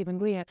or Stephen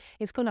Greer,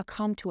 it's going to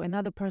come to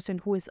another person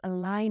who is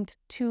aligned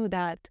to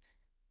that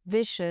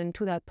vision,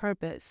 to that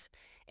purpose,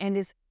 and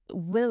is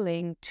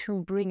willing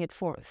to bring it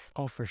forth.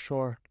 Oh, for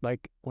sure.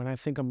 Like when I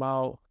think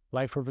about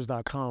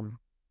lifepurpose.com,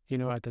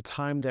 at the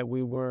time that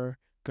we were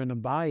going to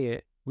buy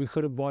it, we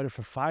could have bought it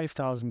for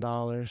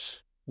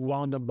 $5,000,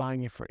 wound up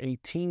buying it for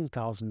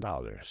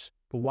 $18,000.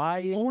 But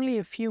why? Only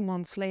a few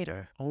months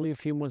later.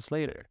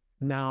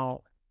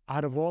 Now,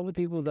 out of all the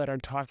people that are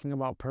talking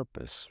about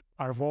purpose,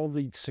 out of all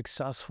the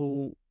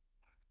successful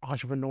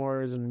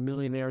entrepreneurs and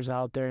millionaires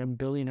out there and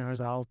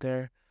billionaires out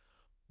there,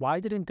 why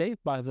didn't they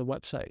buy the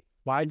website?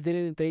 Why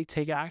didn't they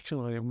take action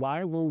on it?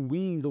 Why were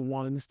we the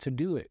ones to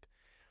do it?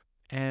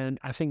 And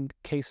I think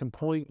case in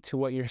point to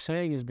what you're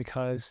saying is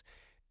because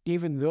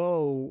even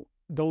though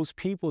those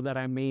people that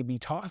I may be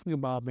talking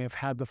about may have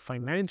had the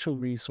financial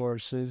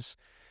resources,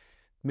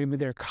 maybe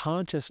their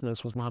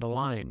consciousness was not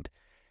aligned.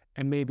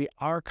 And maybe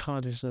our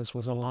consciousness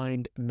was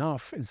aligned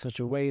enough in such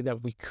a way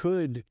that we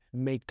could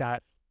make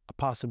that a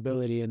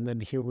possibility. And then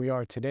here we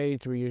are today,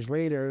 3 years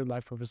later,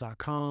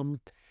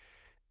 lifepurpose.com.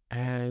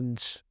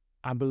 And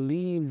I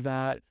believe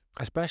that,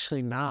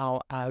 especially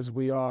now, as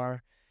we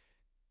are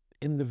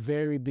in the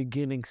very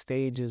beginning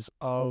stages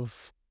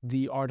of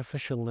the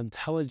artificial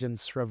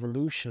intelligence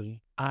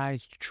revolution, I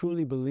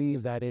truly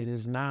believe that it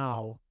is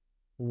now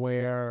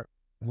where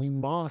we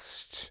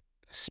must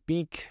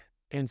speak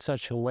in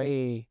such a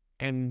way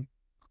and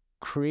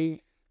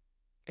create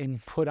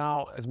and put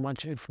out as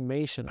much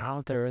information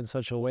out there in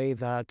such a way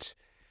that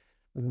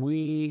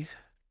we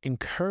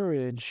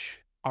encourage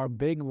our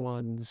big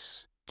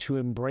ones to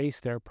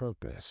embrace their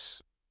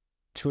purpose,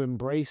 to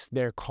embrace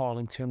their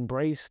calling, to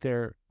embrace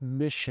their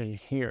mission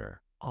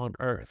here on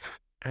earth,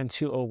 and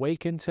to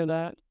awaken to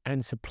that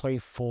and to play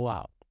full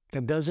out.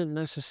 That doesn't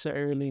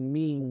necessarily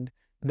mean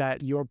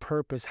that your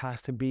purpose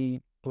has to be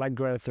like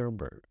Greta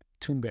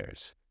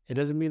Thunberg's. It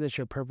doesn't mean that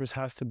your purpose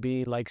has to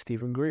be like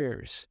Stephen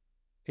Greer's.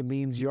 It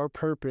means your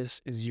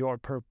purpose is your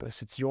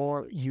purpose. It's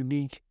your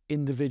unique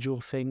individual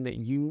thing that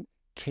you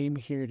came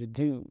here to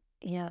do.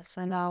 Yes,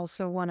 and I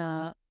also want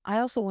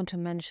to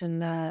mention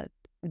that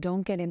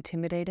don't get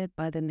intimidated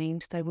by the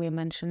names that we're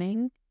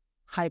mentioning,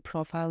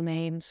 high-profile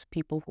names,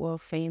 people who are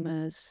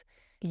famous.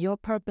 Your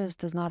purpose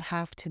does not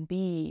have to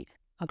be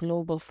a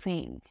global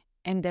thing,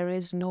 and there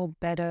is no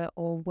better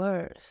or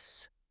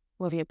worse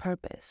with your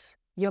purpose.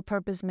 Your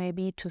purpose may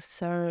be to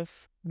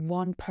serve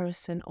one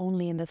person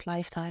only in this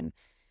lifetime,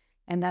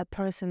 and that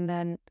person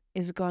then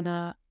is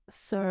gonna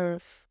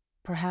serve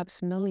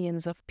perhaps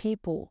millions of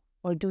people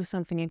or do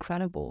something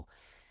incredible.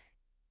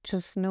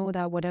 Just know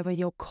that whatever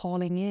your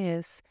calling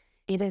is,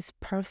 it is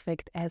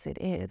perfect as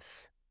it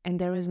is, and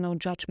there is no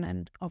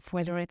judgment of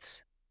whether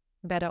it's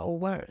better or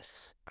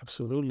worse.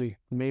 Absolutely.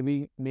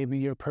 Maybe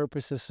your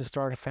purpose is to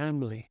start a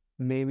family.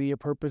 Maybe your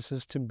purpose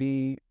is to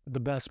be the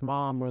best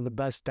mom or the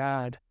best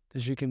dad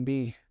that you can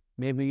be.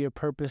 Maybe your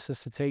purpose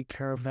is to take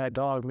care of that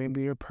dog.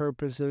 Maybe your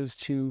purpose is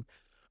to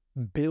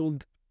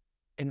build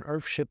an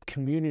Earthship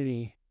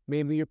community.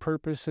 Maybe your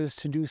purpose is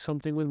to do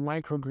something with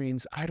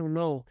microgreens. I don't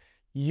know.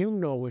 You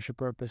know what your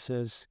purpose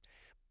is.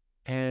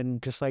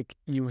 And just like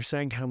you were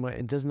saying, Kama,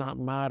 it does not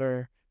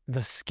matter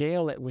the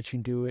scale at which you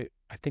do it.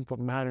 I think what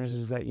matters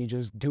is that you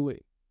just do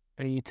it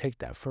and you take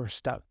that first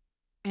step.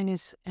 And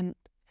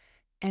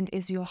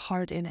is your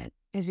heart in it?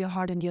 Is your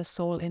heart and your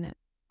soul in it?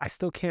 I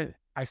still can't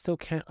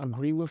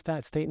agree with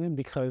that statement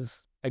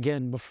because,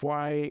 again, before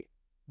I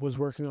was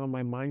working on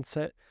my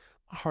mindset,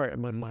 my heart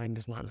and my mind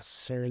is not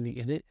necessarily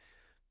in it.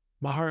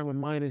 My heart and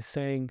my mind is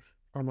saying,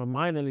 or my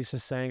mind at least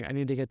is saying, I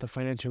need to get the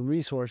financial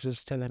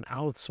resources to then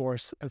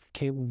outsource a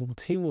capable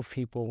team of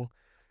people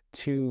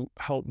to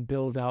help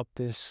build out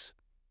this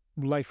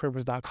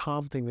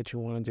lifepurpose.com thing that you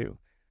want to do.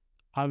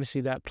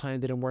 Obviously, that plan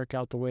didn't work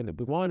out the way that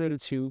we wanted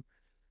it to.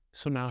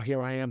 So now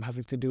here I am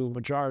having to do a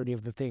majority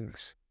of the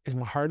things. Is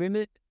my heart in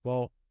it?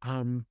 Well,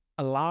 I'm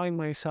allowing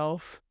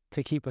myself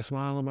to keep a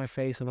smile on my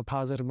face and a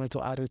positive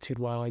mental attitude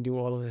while I do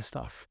all of this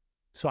stuff.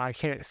 So I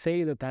can't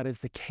say that that is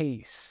the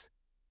case,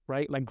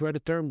 right? Like Greta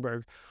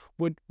Thunberg.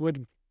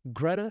 Would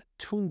Greta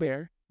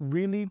Thunberg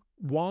really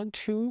want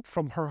to,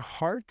 from her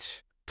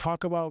heart,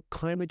 talk about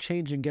climate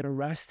change and get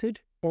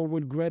arrested? Or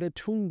would Greta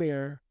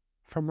Thunberg,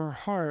 from her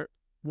heart,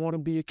 want to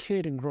be a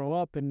kid and grow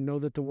up and know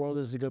that the world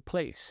is a good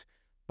place?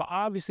 But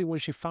obviously, when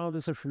she found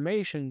this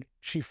information,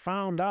 she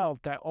found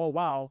out that, oh,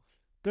 wow,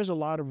 there's a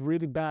lot of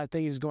really bad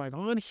things going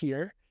on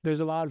here.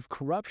 There's a lot of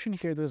corruption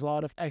here. There's a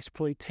lot of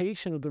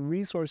exploitation of the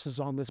resources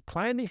on this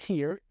planet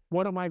here.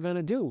 What am I going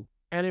to do?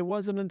 And it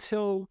wasn't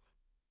until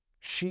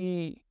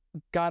she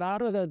got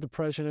out of that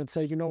depression and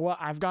said, you know what,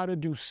 I've got to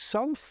do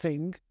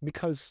something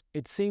because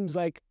it seems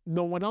like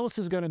no one else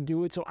is going to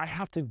do it. So I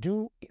have to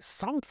do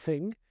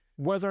something,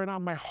 whether or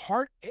not my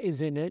heart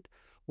is in it,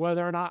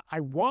 whether or not I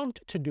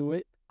want to do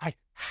it, I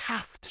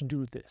have to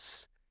do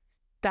this.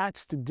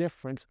 That's the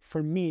difference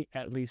for me,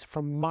 at least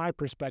from my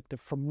perspective,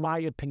 from my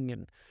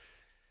opinion.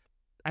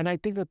 And I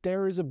think that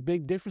there is a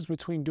big difference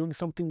between doing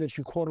something that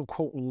you quote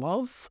unquote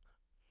love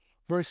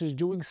versus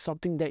doing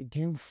something that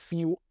you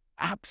feel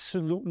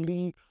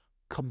absolutely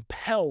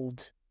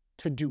compelled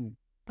to do.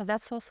 But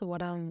that's also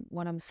what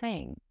I'm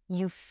saying.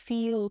 You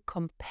feel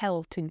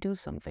compelled to do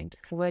something.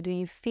 Where do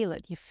you feel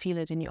it? You feel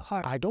it in your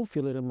heart. I don't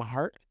feel it in my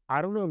heart.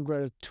 I don't know if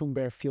Greta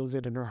Thunberg feels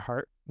it in her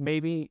heart.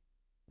 Maybe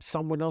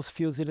someone else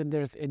feels it in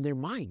their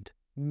mind.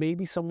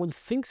 Maybe someone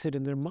thinks it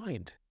in their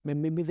mind.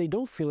 Maybe they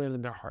don't feel it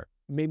in their heart.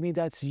 Maybe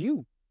that's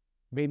you.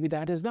 Maybe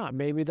that is not.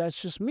 Maybe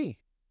that's just me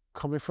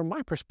coming from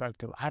my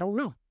perspective. I don't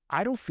know.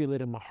 I don't feel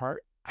it in my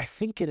heart. I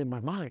think it in my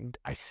mind.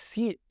 I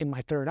see it in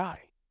my third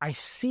eye. I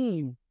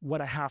see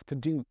what I have to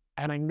do.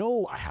 And I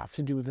know I have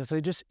to do this. I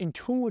just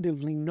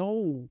intuitively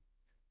know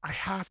I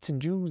have to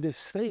do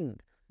this thing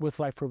with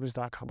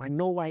lifepurpose.com. I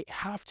know I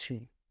have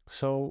to.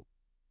 So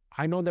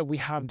I know that we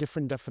have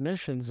different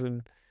definitions.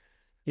 And,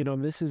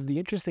 this is the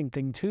interesting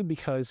thing too,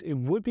 because it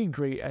would be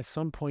great at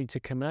some point to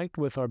connect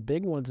with our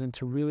big ones and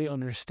to really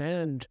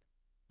understand,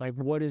 like,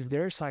 what is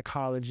their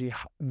psychology?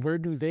 Where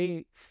do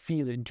they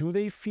feel it? Do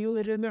they feel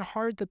it in their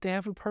heart that they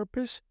have a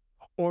purpose?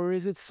 Or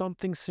is it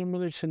something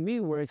similar to me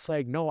where it's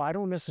like, no, I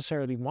don't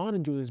necessarily want to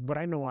do this, but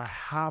I know I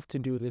have to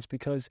do this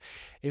because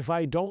if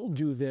I don't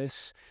do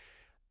this,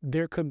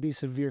 there could be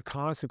severe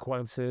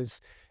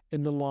consequences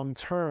in the long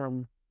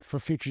term for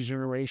future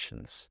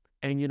generations.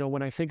 And,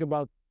 when I think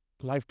about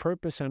life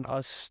purpose and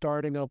us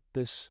starting up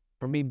this,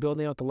 for me,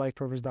 building out the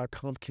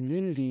lifepurpose.com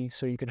community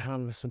so you can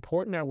have a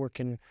support network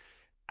and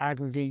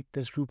aggregate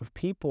this group of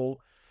people,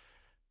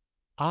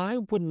 I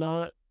would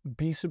not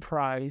be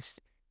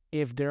surprised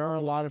if there are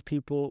a lot of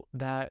people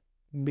that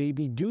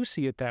maybe do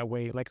see it that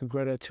way, like a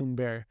Greta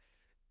Thunberg,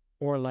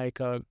 or like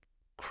a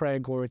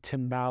Craig or a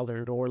Tim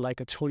Ballard, or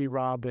like a Tony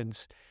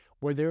Robbins,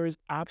 where there is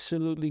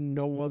absolutely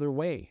no other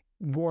way.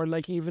 Or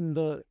like even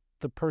the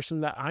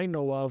person that I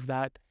know of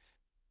that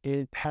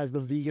it has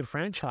the vegan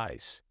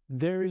franchise.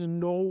 There is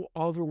no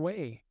other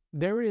way.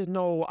 There is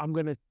no, I'm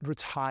going to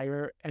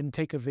retire and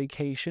take a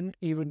vacation,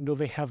 even though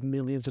they have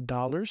millions of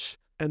dollars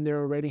and they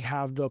already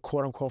have the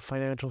quote unquote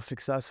financial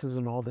successes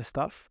and all this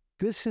stuff.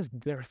 This is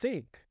their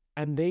thing.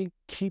 And they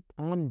keep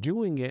on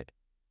doing it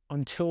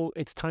until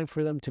it's time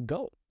for them to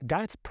go.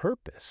 That's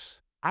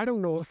purpose. I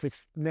don't know if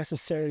it's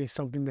necessarily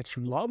something that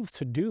you love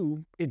to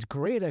do. It's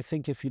great, I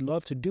think, if you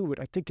love to do it.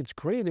 I think it's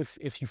great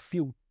if you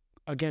feel,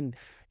 again,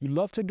 you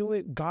love to do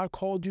it, God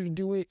called you to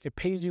do it, it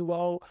pays you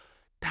well.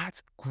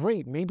 That's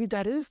great. Maybe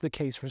that is the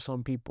case for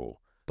some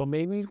people. But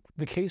maybe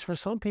the case for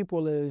some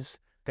people is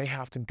they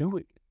have to do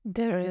it.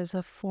 There is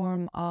a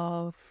form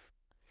of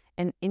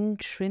an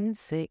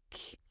intrinsic,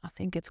 I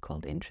think it's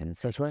called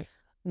intrinsic. That's right.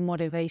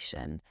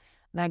 Motivation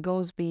that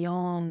goes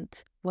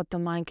beyond what the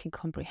mind can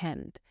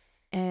comprehend.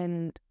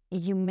 And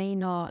you may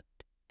not,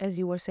 as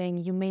you were saying,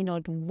 you may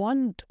not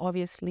want,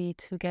 obviously,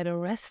 to get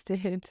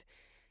arrested,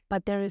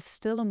 but there is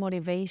still a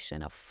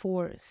motivation, a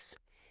force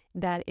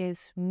that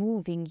is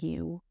moving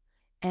you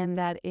and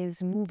that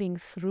is moving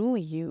through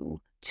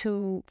you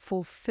to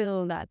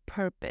fulfill that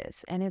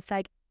purpose. And it's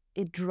like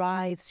it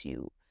drives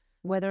you,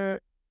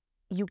 whether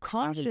you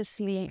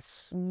consciously,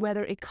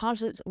 whether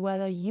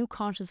you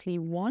consciously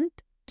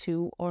want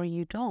to or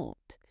you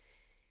don't.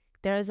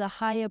 There is a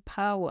higher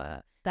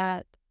power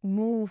that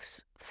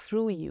moves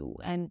through you,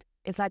 and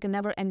it's like a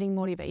never-ending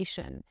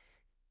motivation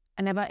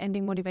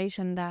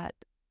that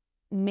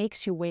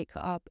makes you wake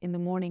up in the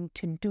morning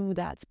to do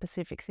that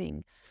specific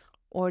thing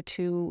or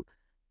to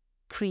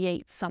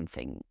create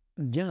something.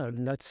 Yeah,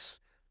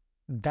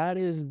 that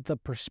is the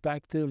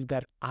perspective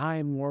that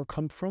I more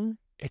come from.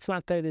 It's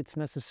not that it's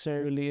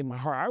necessarily in my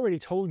heart. I already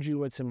told you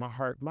what's in my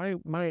heart.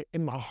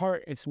 In my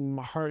heart, it's in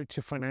my heart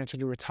to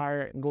financially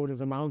retire and go to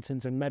the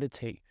mountains and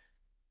meditate.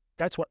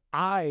 That's what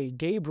I,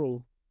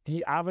 Gabriel,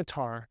 the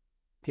avatar,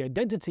 the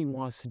identity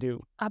wants to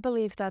do. I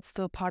believe that's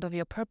still part of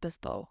your purpose,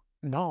 though.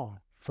 No,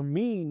 for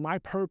me, my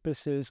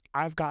purpose is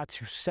I've got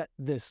to set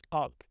this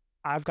up.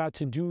 I've got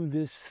to do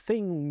this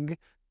thing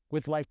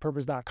with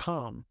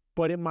lifepurpose.com.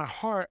 But in my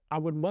heart, I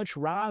would much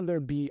rather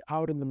be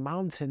out in the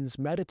mountains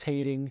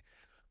meditating,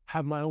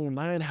 have my own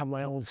land, have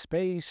my own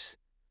space,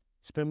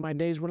 spend my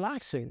days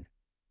relaxing.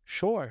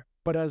 Sure.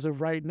 But as of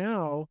right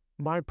now,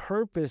 my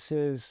purpose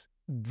is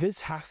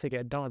this has to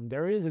get done.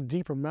 There is a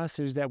deeper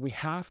message that we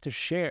have to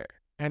share.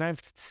 And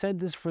I've said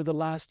this for the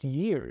last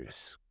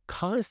years,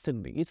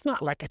 constantly. It's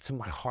not like it's in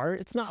my heart.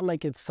 It's not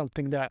like it's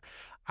something that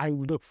I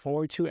look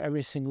forward to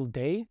every single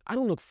day. I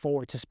don't look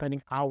forward to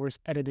spending hours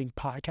editing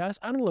podcasts.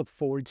 I don't look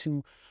forward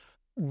to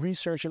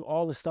researching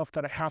all the stuff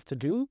that I have to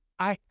do.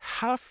 I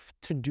have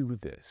to do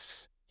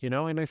this,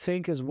 and I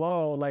think as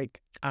well,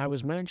 like I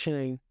was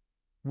mentioning,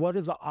 what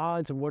are the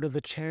odds and what are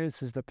the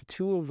chances that the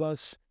two of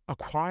us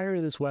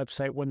acquire this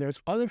website when there's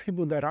other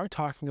people that are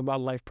talking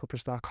about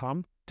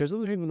lifepurpose.com? There's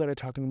other people that are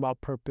talking about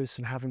purpose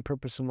and having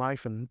purpose in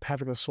life and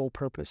having a soul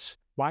purpose.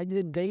 Why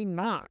did they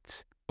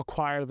not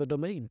acquire the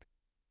domain?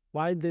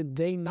 Why did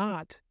they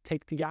not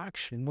take the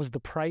action? Was the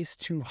price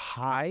too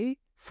high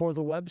for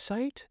the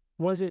website?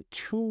 Was it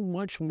too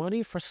much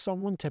money for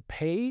someone to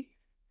pay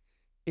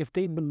if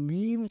they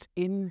believed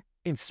in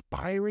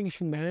inspiring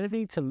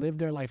humanity to live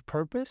their life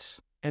purpose?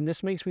 And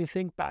this makes me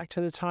think back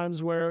to the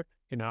times where,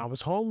 I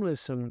was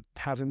homeless and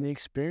having the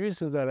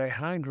experiences that I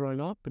had growing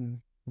up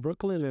in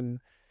Brooklyn, and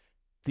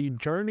the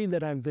journey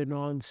that I've been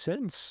on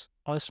since,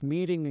 us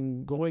meeting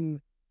and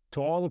going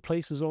to all the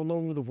places all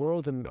over the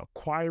world and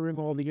acquiring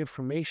all the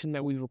information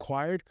that we've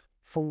acquired.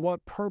 For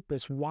what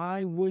purpose?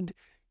 Why would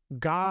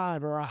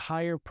God or a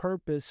higher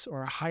purpose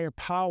or a higher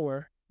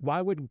power,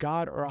 why would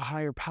God or a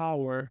higher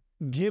power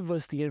give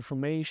us the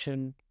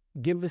information,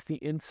 give us the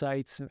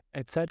insights,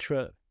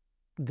 etc.,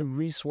 the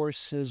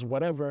resources,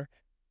 whatever,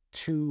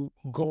 to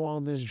go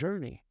on this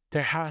journey?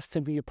 There has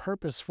to be a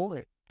purpose for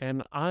it.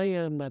 And I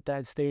am at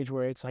that stage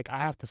where it's like, I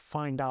have to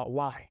find out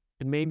why.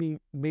 And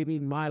maybe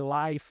my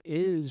life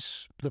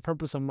is, the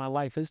purpose of my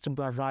life is to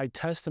provide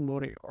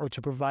testimony or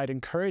to provide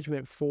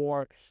encouragement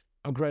for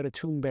a Greta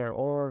Thunberg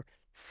or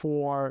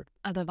for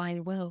a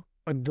divine will.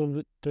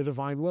 The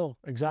divine will,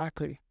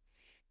 exactly.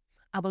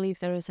 I believe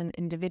there is an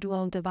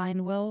individual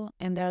divine will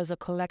and there is a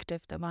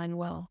collective divine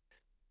will.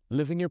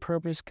 Living your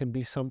purpose can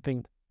be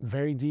something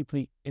very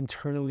deeply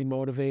internally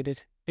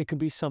motivated. It could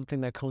be something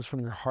that comes from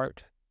your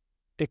heart.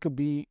 It could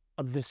be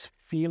of this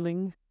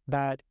feeling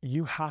that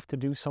you have to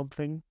do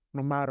something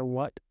no matter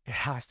what. It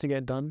has to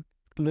get done.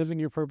 Living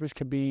your purpose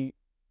could be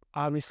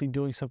obviously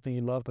doing something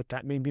you love, but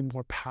that may be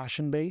more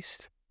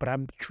passion-based. But I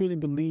truly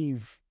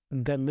believe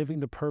that living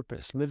the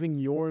purpose, living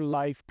your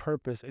life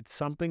purpose, it's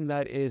something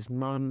that is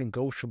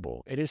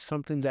non-negotiable. It is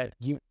something that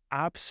you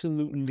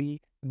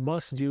absolutely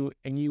must do,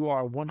 and you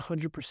are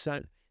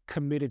 100%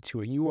 committed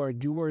to it. You are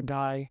do or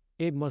die.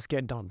 It must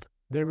get done.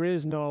 There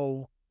is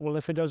no, well,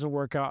 if it doesn't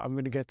work out, I'm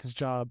going to get this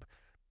job.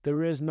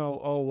 There is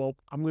no, oh, well,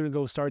 I'm going to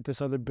go start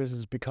this other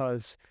business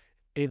because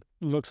it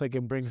looks like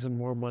it brings in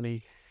more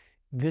money.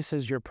 This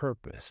is your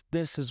purpose.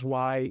 This is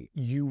why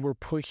you were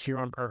put here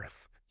on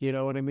earth. You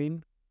know what I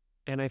mean?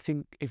 And I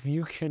think if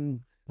you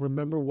can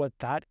remember what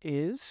that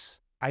is,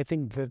 I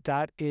think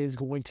that is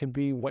going to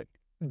be what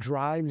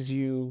drives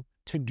you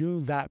to do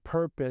that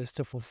purpose,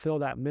 to fulfill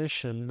that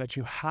mission that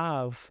you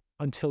have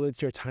until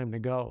it's your time to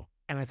go.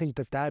 And I think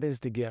that is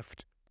the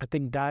gift. I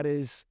think that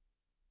is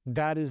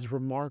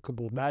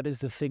remarkable. That is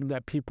the thing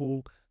that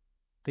people,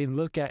 they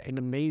look at in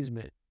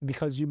amazement,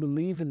 because you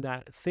believe in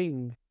that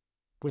thing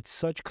with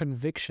such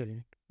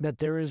conviction that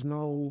there is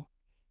no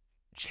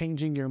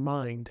changing your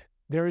mind.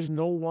 There is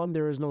no one,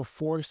 there is no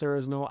force, there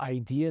is no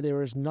idea,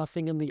 there is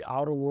nothing in the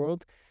outer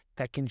world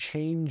that can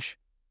change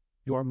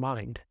your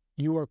mind.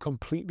 You are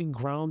completely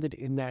grounded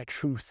in that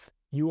truth.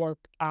 You are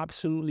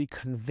absolutely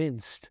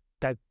convinced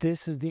that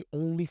this is the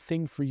only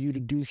thing for you to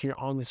do here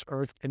on this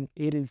earth, and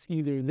it is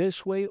either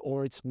this way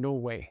or it's no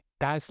way.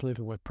 That's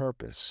living with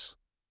purpose,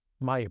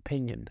 my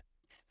opinion.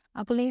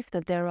 I believe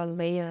that there are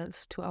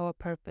layers to our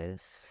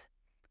purpose.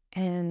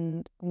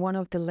 And one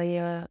of the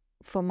layers,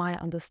 for my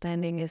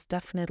understanding, is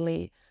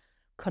definitely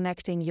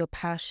connecting your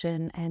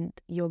passion and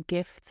your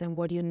gifts and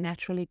what you're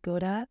naturally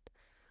good at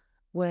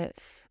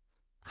with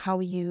how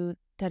you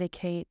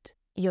dedicate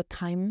your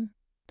time.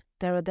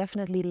 There are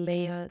definitely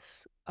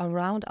layers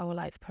around our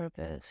life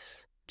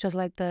purpose. Just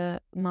like the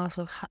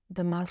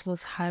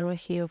Maslow's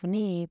hierarchy of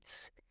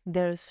needs,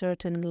 there are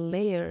certain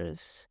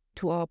layers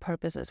to our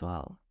purpose as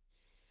well.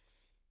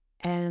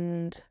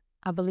 And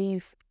I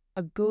believe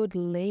a good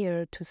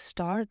layer to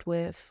start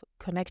with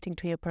connecting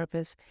to your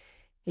purpose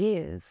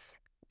is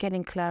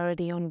getting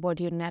clarity on what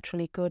you're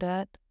naturally good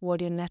at,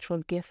 what your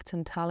natural gifts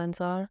and talents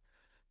are,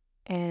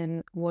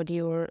 and what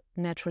you're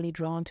naturally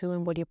drawn to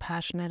and what you're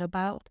passionate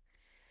about.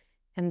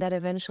 And that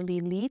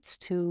eventually leads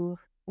to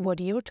what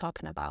you're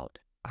talking about.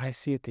 I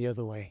see it the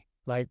other way.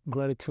 Like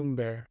Greta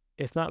Thunberg,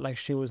 it's not like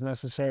she was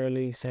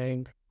necessarily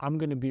saying, I'm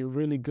going to be a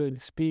really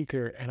good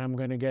speaker and I'm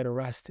going to get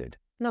arrested.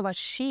 No, but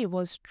she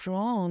was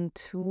drawn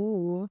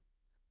to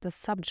the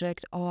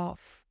subject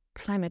of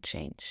climate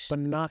change. But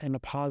not in a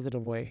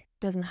positive way.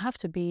 Doesn't have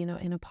to be,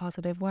 in a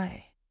positive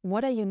way.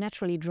 What are you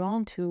naturally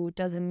drawn to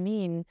doesn't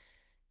mean,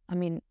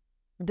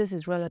 this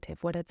is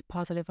relative, whether it's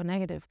positive or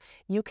negative.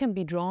 You can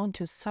be drawn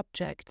to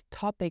subject,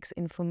 topics,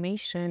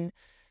 information,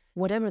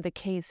 whatever the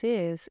case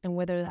is, and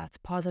whether that's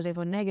positive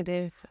or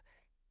negative,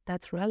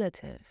 that's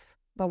relative.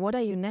 But what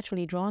are you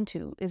naturally drawn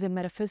to? Is it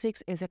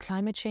metaphysics? Is it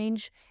climate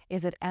change?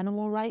 Is it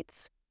animal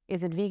rights?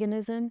 Is it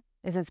veganism?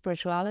 Is it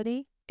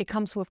spirituality? It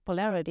comes with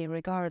polarity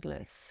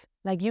regardless.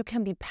 Like, you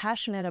can be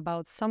passionate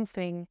about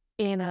something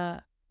in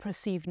a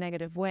perceived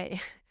negative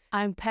way.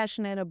 I'm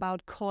passionate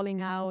about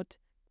calling out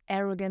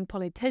arrogant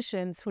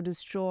politicians who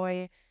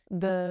destroy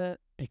the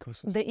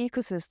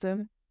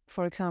ecosystem,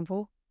 for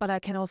example. But I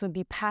can also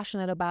be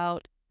passionate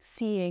about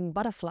seeing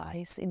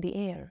butterflies in the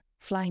air,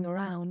 flying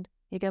around.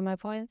 You get my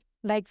point?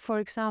 Like, for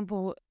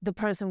example, the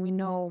person we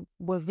know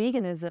with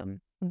veganism,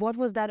 what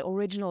was that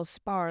original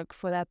spark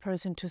for that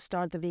person to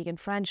start the vegan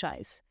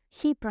franchise?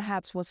 He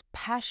perhaps was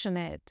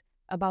passionate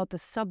about the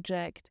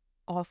subject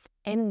of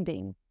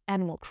ending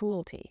animal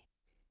cruelty.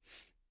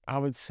 I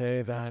would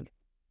say that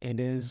it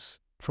is,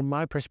 from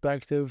my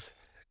perspective,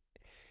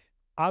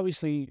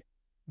 obviously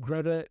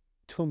Greta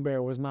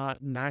Thunberg was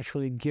not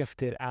naturally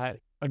gifted at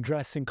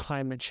addressing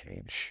climate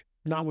change,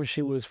 not when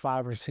she was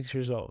 5 or 6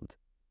 years old.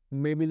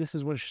 Maybe this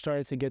is when she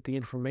started to get the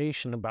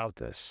information about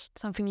this.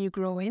 Something you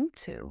grow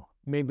into.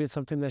 Maybe it's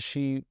something that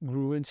she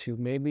grew into.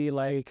 Maybe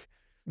like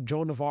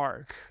Joan of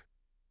Arc.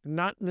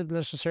 Not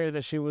necessarily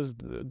that she was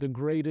the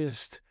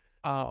greatest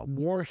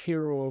war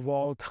hero of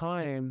all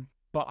time,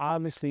 but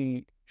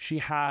obviously she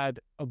had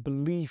a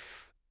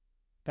belief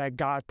that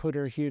God put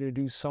her here to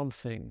do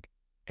something.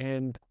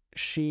 And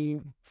she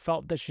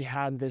felt that she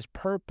had this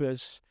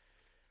purpose,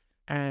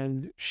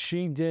 and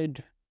she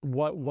did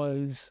what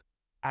was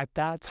at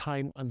that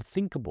time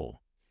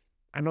unthinkable.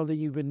 I know that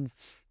you've been,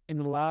 in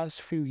the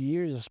last few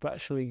years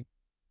especially,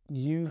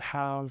 you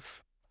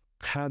have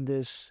had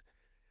this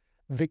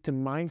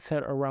victim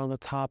mindset around the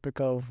topic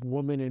of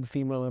women and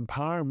female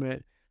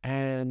empowerment.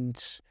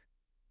 And,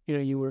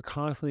 you were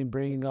constantly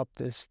bringing up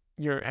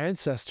your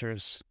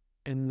ancestors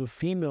and the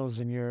females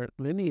in your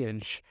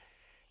lineage,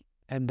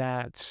 and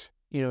that,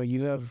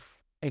 you have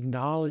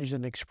acknowledged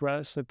and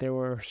expressed that there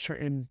were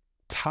certain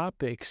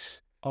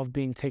topics of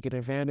being taken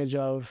advantage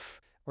of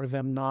or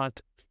them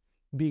not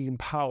being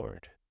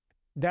empowered.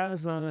 That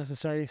is not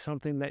necessarily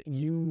something that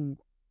you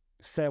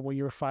said when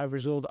you were 5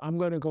 years old. I'm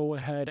going to go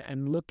ahead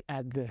and look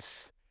at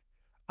this.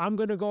 I'm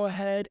going to go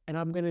ahead and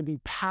I'm going to be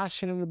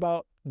passionate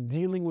about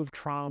dealing with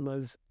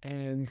traumas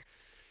and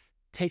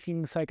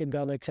taking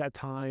psychedelics at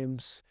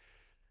times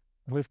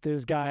with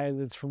this guy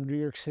that's from New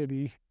York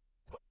City.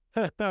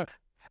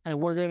 And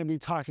we're going to be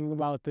talking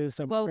about this.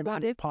 And Well, we're going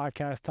what to if-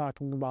 podcast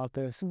talking about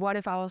this. What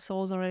if our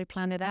souls already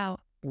planned it out?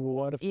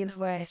 What if, Either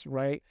way.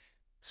 right?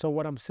 So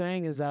what I'm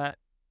saying is that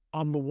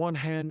on the one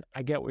hand,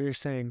 I get what you're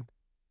saying.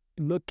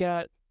 Look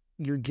at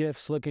your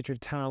gifts, look at your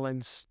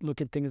talents, look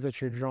at things that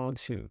you're drawn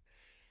to.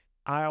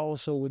 I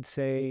also would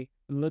say,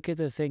 look at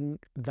the thing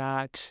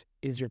that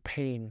is your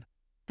pain.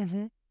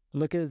 Mm-hmm.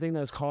 Look at the thing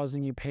that's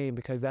causing you pain,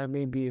 because that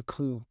may be a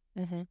clue,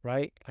 Mm-hmm.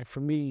 right? Like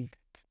for me,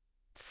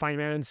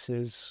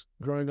 finances,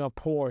 growing up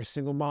poor,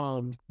 single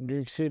mom, New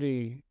York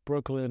City,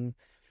 Brooklyn,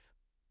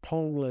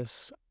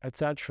 homeless,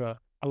 etc.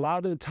 A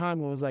lot of the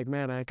time I was like,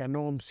 man, I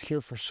know I'm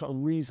here for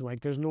some reason.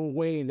 Like there's no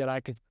way that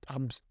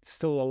I'm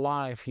still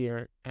alive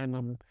here and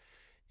I'm,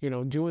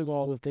 doing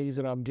all the things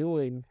that I'm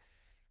doing.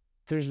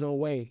 There's no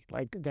way.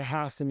 Like there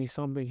has to be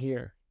something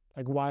here.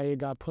 Like why did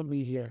God put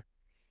me here?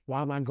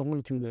 Why am I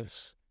going through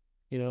this?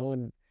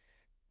 And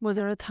Was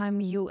there a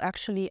time you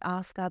actually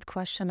asked that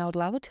question out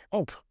loud?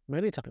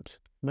 many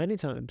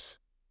times.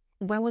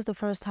 When was the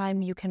first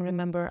time you can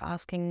remember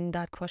asking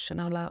that question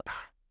out loud?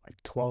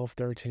 Like 12,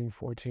 13,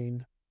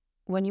 14.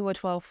 When you were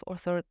 12 or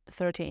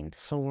 13?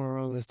 Somewhere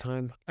around this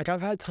time. Like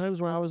I've had times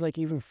where I was like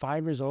even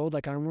 5 years old.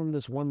 Like I remember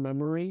this one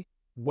memory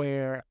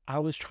where I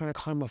was trying to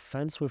climb a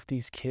fence with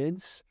these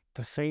kids,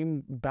 the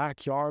same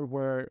backyard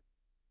where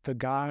the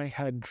guy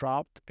had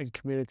dropped and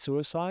committed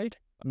suicide.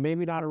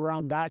 Maybe not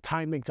around that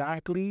time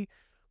exactly,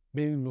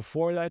 maybe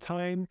before that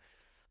time.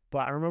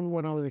 But I remember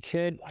when I was a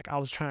kid, like I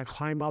was trying to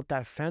climb out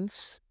that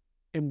fence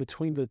in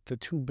between the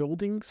two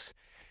buildings,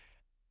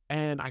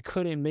 and I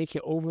couldn't make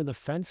it over the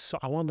fence. So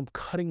I wound up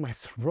cutting my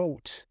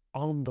throat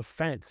on the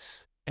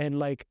fence. And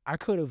like I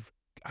could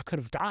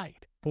have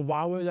died. But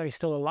why was I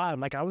still alive?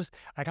 Like I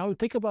would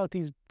think about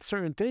these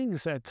certain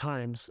things at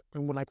times.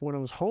 And when I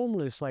was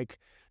homeless, like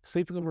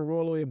sleeping on a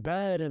rollaway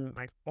bed, and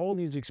like all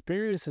these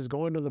experiences,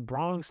 going to the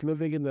Bronx,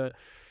 living in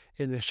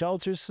the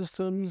shelter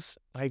systems,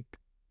 like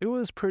it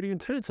was pretty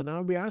intense. And I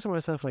would be asking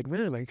myself, like,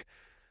 man, like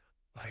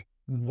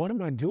what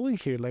am I doing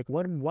here? Like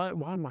why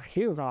am I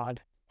here,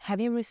 God? Have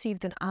you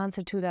received an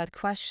answer to that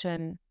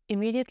question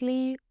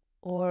immediately,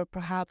 or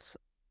perhaps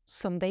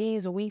some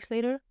days or weeks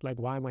later? Like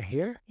why am I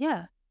here?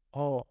 Yeah.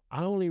 Oh,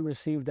 I only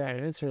received that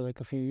answer like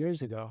a few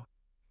years ago.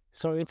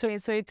 So it took Okay,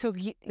 so it took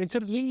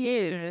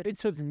years. It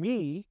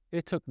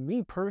took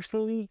me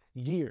personally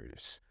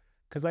years.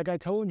 Because like I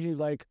told you,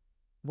 like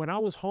when I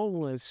was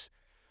homeless,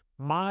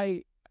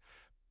 I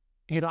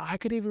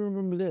could even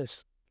remember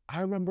this.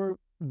 I remember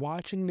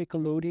watching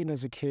Nickelodeon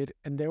as a kid,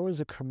 and there was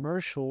a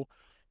commercial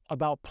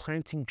about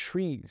planting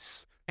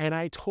trees. And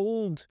I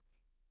told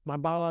my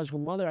biological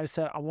mother, I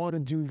said, I want to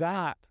do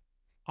that.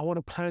 I want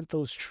to plant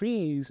those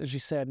trees. And she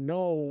said,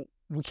 no,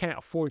 we can't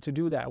afford to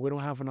do that. We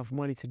don't have enough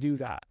money to do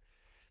that.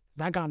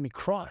 That got me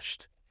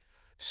crushed.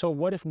 So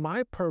what if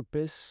my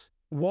purpose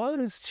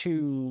was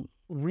to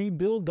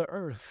rebuild the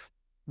earth?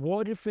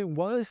 What if it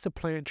was to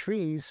plant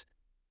trees?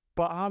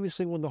 But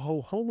obviously when the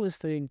whole homeless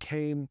thing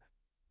came,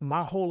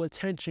 my whole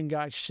attention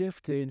got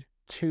shifted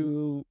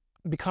to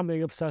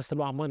becoming obsessed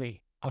about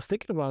money. I was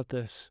thinking about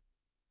this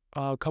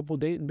a couple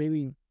days,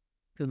 maybe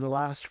in the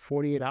last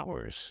 48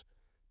 hours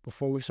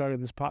before we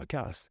started this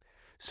podcast.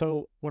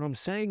 So what I'm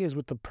saying is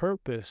with the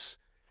purpose,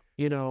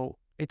 it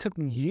took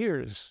me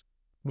years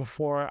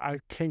before I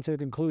came to the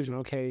conclusion,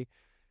 okay,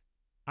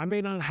 I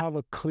may not have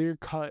a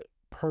clear-cut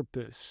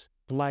purpose.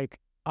 Like,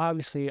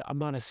 obviously, I'm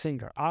not a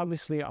singer.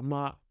 Obviously, I'm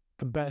not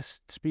the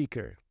best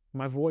speaker.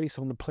 My voice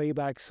on the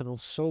playback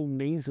sounds so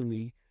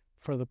nasally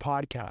for the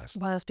podcast.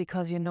 Well, that's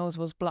because your nose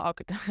was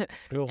blocked.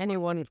 Yo,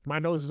 Anyone, my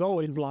nose is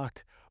always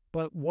blocked.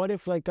 But what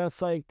if like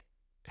that's like,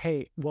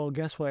 hey, well,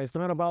 guess what? It's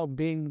not about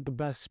being the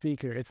best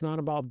speaker. It's not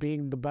about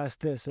being the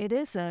best this. it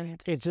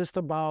isn't It's just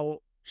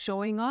about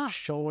showing up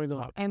showing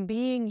up. and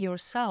being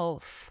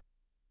yourself.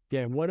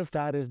 Yeah, what if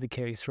that is the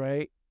case,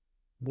 right?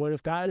 What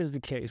if that is the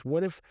case?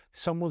 What if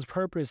someone's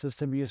purpose is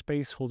to be a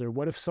space holder?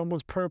 What if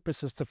someone's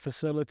purpose is to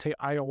facilitate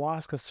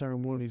ayahuasca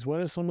ceremonies? What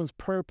if someone's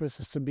purpose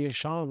is to be a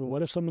shaman?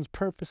 What if someone's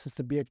purpose is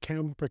to be a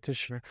camel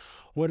practitioner?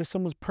 What if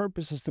someone's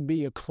purpose is to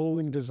be a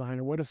clothing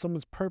designer? What if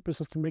someone's purpose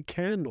is to make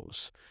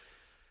candles?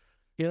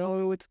 You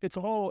know, it's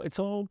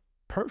all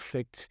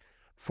perfect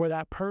for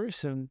that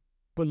person,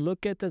 but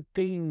look at the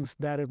things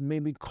that have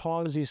maybe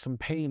caused you some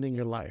pain in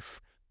your life.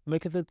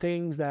 Look at the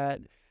things that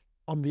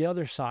on the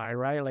other side,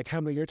 right? Like,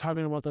 Hema, you're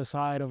talking about the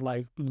side of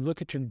like,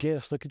 look at your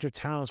gifts, look at your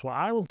talents. Well,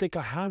 I don't think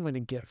I have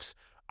any gifts.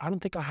 I don't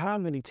think I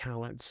have any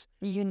talents.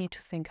 You need to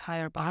think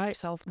higher about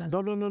yourself then.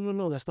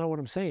 No. That's not what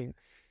I'm saying.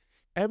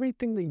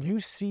 Everything that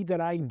you see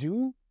that I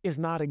do is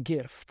not a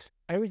gift.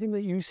 Everything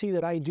that you see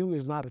that I do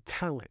is not a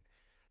talent.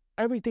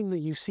 Everything that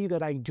you see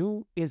that I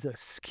do is a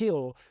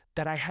skill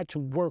that I had to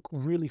work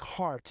really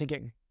hard to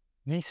get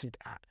decent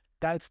at.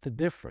 That's the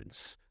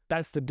difference.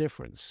 That's the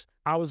difference.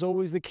 I was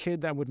always the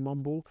kid that would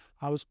mumble.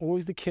 I was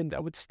always the kid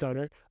that would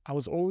stutter. I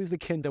was always the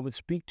kid that would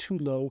speak too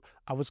low.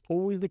 I was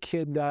always the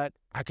kid that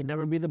I could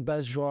never be the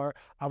best drawer.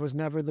 I was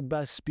never the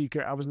best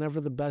speaker. I was never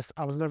the best.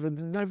 I was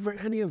never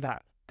any of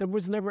that. There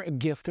was never a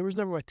gift. There was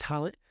never a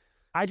talent.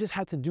 I just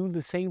had to do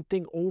the same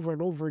thing over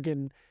and over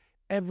again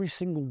every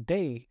single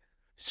day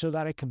so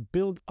that I could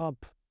build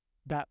up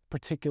that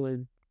particular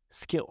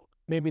skill.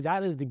 Maybe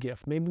that is the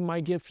gift. Maybe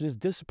my gift is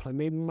discipline.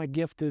 Maybe my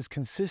gift is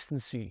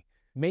consistency.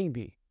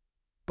 Maybe.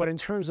 But in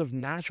terms of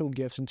natural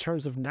gifts, in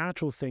terms of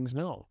natural things,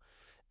 no.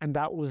 And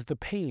that was the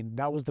pain.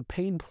 That was the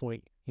pain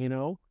point, you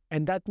know?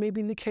 And that may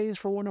be the case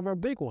for one of our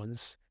big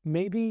ones.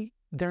 Maybe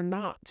they're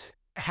not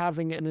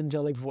having an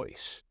angelic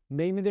voice.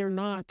 Maybe they're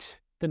not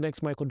the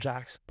next Michael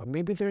Jackson, but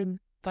maybe they're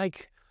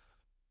like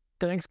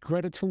the next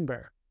Greta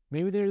Thunberg.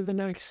 Maybe they're the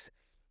next,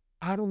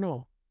 I don't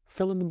know,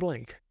 fill in the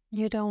blank.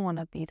 You don't want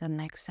to be the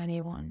next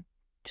anyone.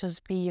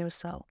 Just be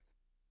yourself.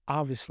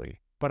 Obviously.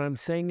 But I'm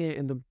saying it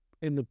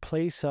in the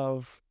place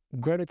of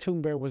Greta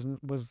Thunberg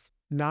was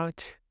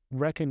not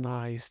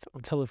recognized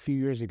until a few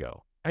years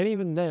ago. And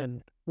even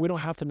then, we don't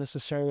have to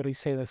necessarily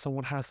say that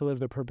someone has to live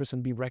their purpose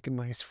and be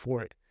recognized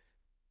for it.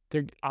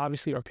 There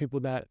obviously are people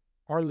that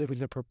are living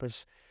their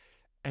purpose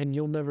and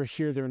you'll never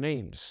hear their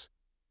names.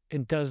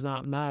 It does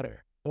not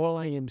matter. All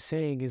I am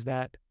saying is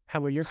that,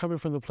 Hema, you're coming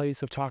from the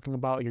place of talking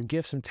about your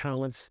gifts and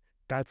talents.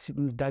 That's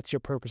your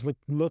purpose.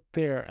 Look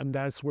there, and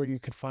that's where you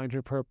can find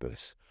your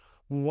purpose.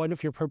 What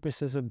if your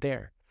purpose isn't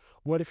there?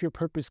 What if your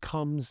purpose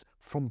comes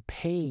from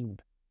pain,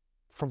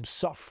 from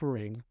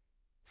suffering,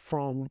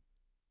 from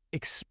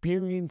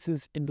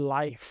experiences in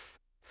life,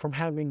 from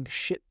having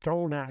shit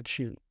thrown at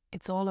you?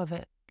 It's all of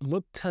it.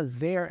 Look to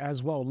there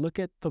as well. Look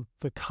at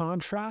the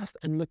contrast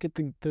and look at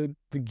the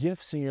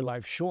gifts in your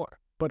life, sure.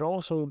 But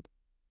also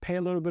pay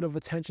a little bit of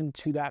attention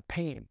to that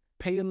pain.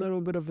 Pay a little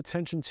bit of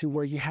attention to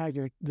where you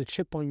had the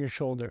chip on your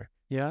shoulder,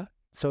 yeah?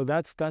 So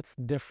that's the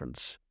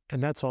difference.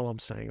 And that's all I'm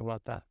saying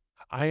about that.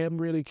 I am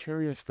really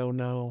curious though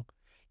now,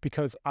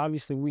 because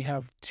obviously we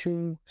have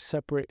two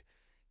separate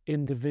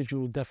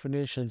individual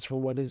definitions for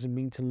what does it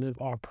mean to live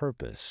our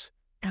purpose.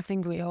 I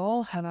think we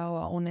all have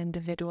our own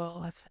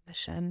individual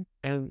definition.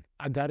 And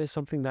that is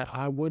something that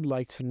I would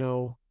like to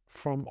know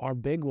from our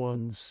big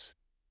ones.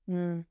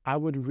 I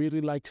would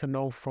really like to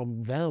know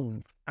from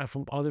them and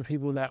from other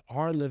people that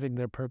are living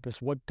their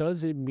purpose. What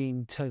does it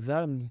mean to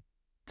them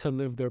to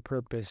live their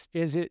purpose?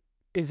 Is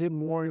it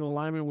more in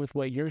alignment with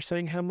what you're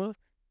saying, Hema?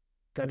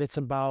 That it's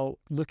about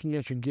looking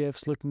at your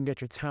gifts, looking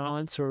at your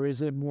talents, or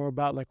is it more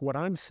about like what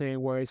I'm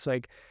saying, where it's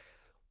like,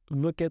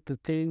 look at the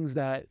things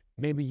that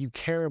maybe you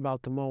care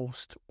about the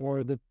most,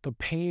 or the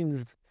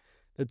pains,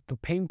 the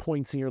pain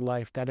points in your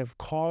life that have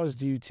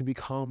caused you to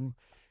become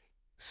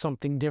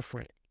something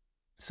different,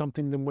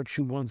 something than what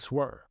you once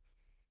were.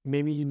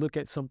 Maybe you look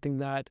at something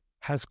that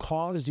has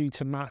caused you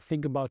to not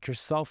think about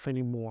yourself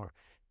anymore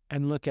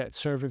and look at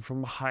serving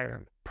from a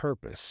higher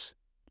purpose,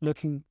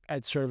 looking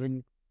at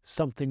serving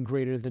something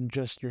greater than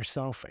just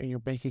yourself and your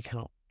bank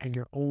account and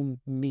your own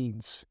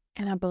needs.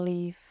 And I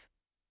believe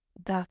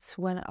that's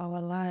when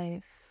our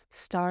life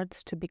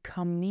starts to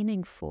become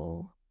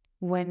meaningful,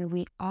 when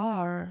we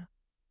are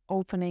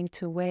opening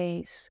to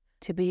ways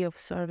to be of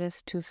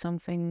service to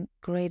something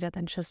greater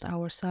than just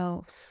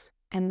ourselves.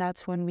 And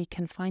that's when we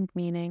can find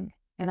meaning.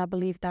 And I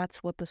believe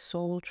that's what the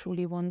soul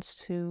truly wants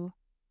to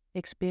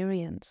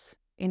experience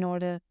in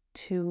order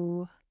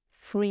to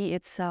free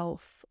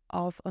itself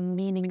of a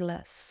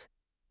meaningless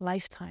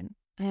lifetime.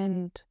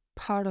 And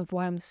part of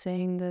why I'm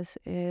saying this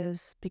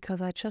is because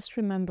I just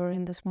remember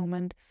in this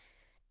moment,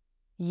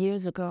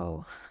 years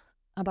ago,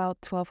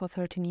 about 12 or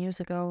 13 years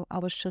ago, I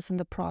was just in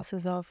the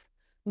process of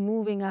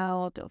moving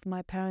out of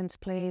my parents'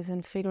 place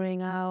and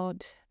figuring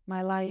out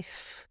my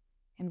life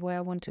and where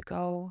I want to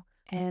go.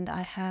 And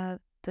I had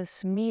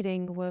this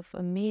meeting with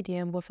a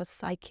medium, with a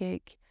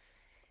psychic,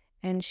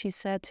 and she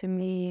said to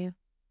me,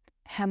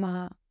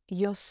 Hema,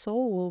 your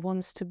soul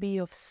wants to be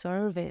of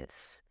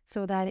service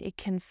so that it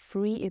can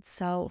free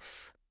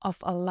itself of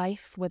a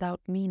life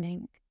without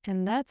meaning.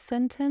 And that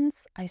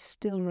sentence I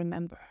still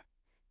remember.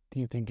 Do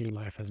you think your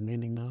life has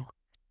meaning now?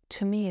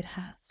 To me, it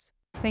has.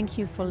 Thank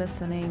you for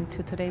listening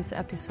to today's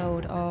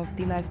episode of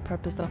the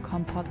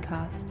LifePurpose.com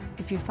podcast.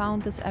 If you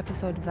found this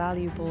episode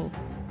valuable,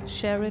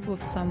 share it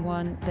with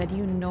someone that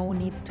you know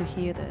needs to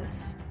hear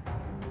this.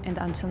 And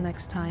until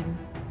next time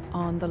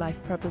on the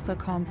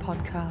LifePurpose.com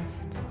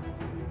podcast.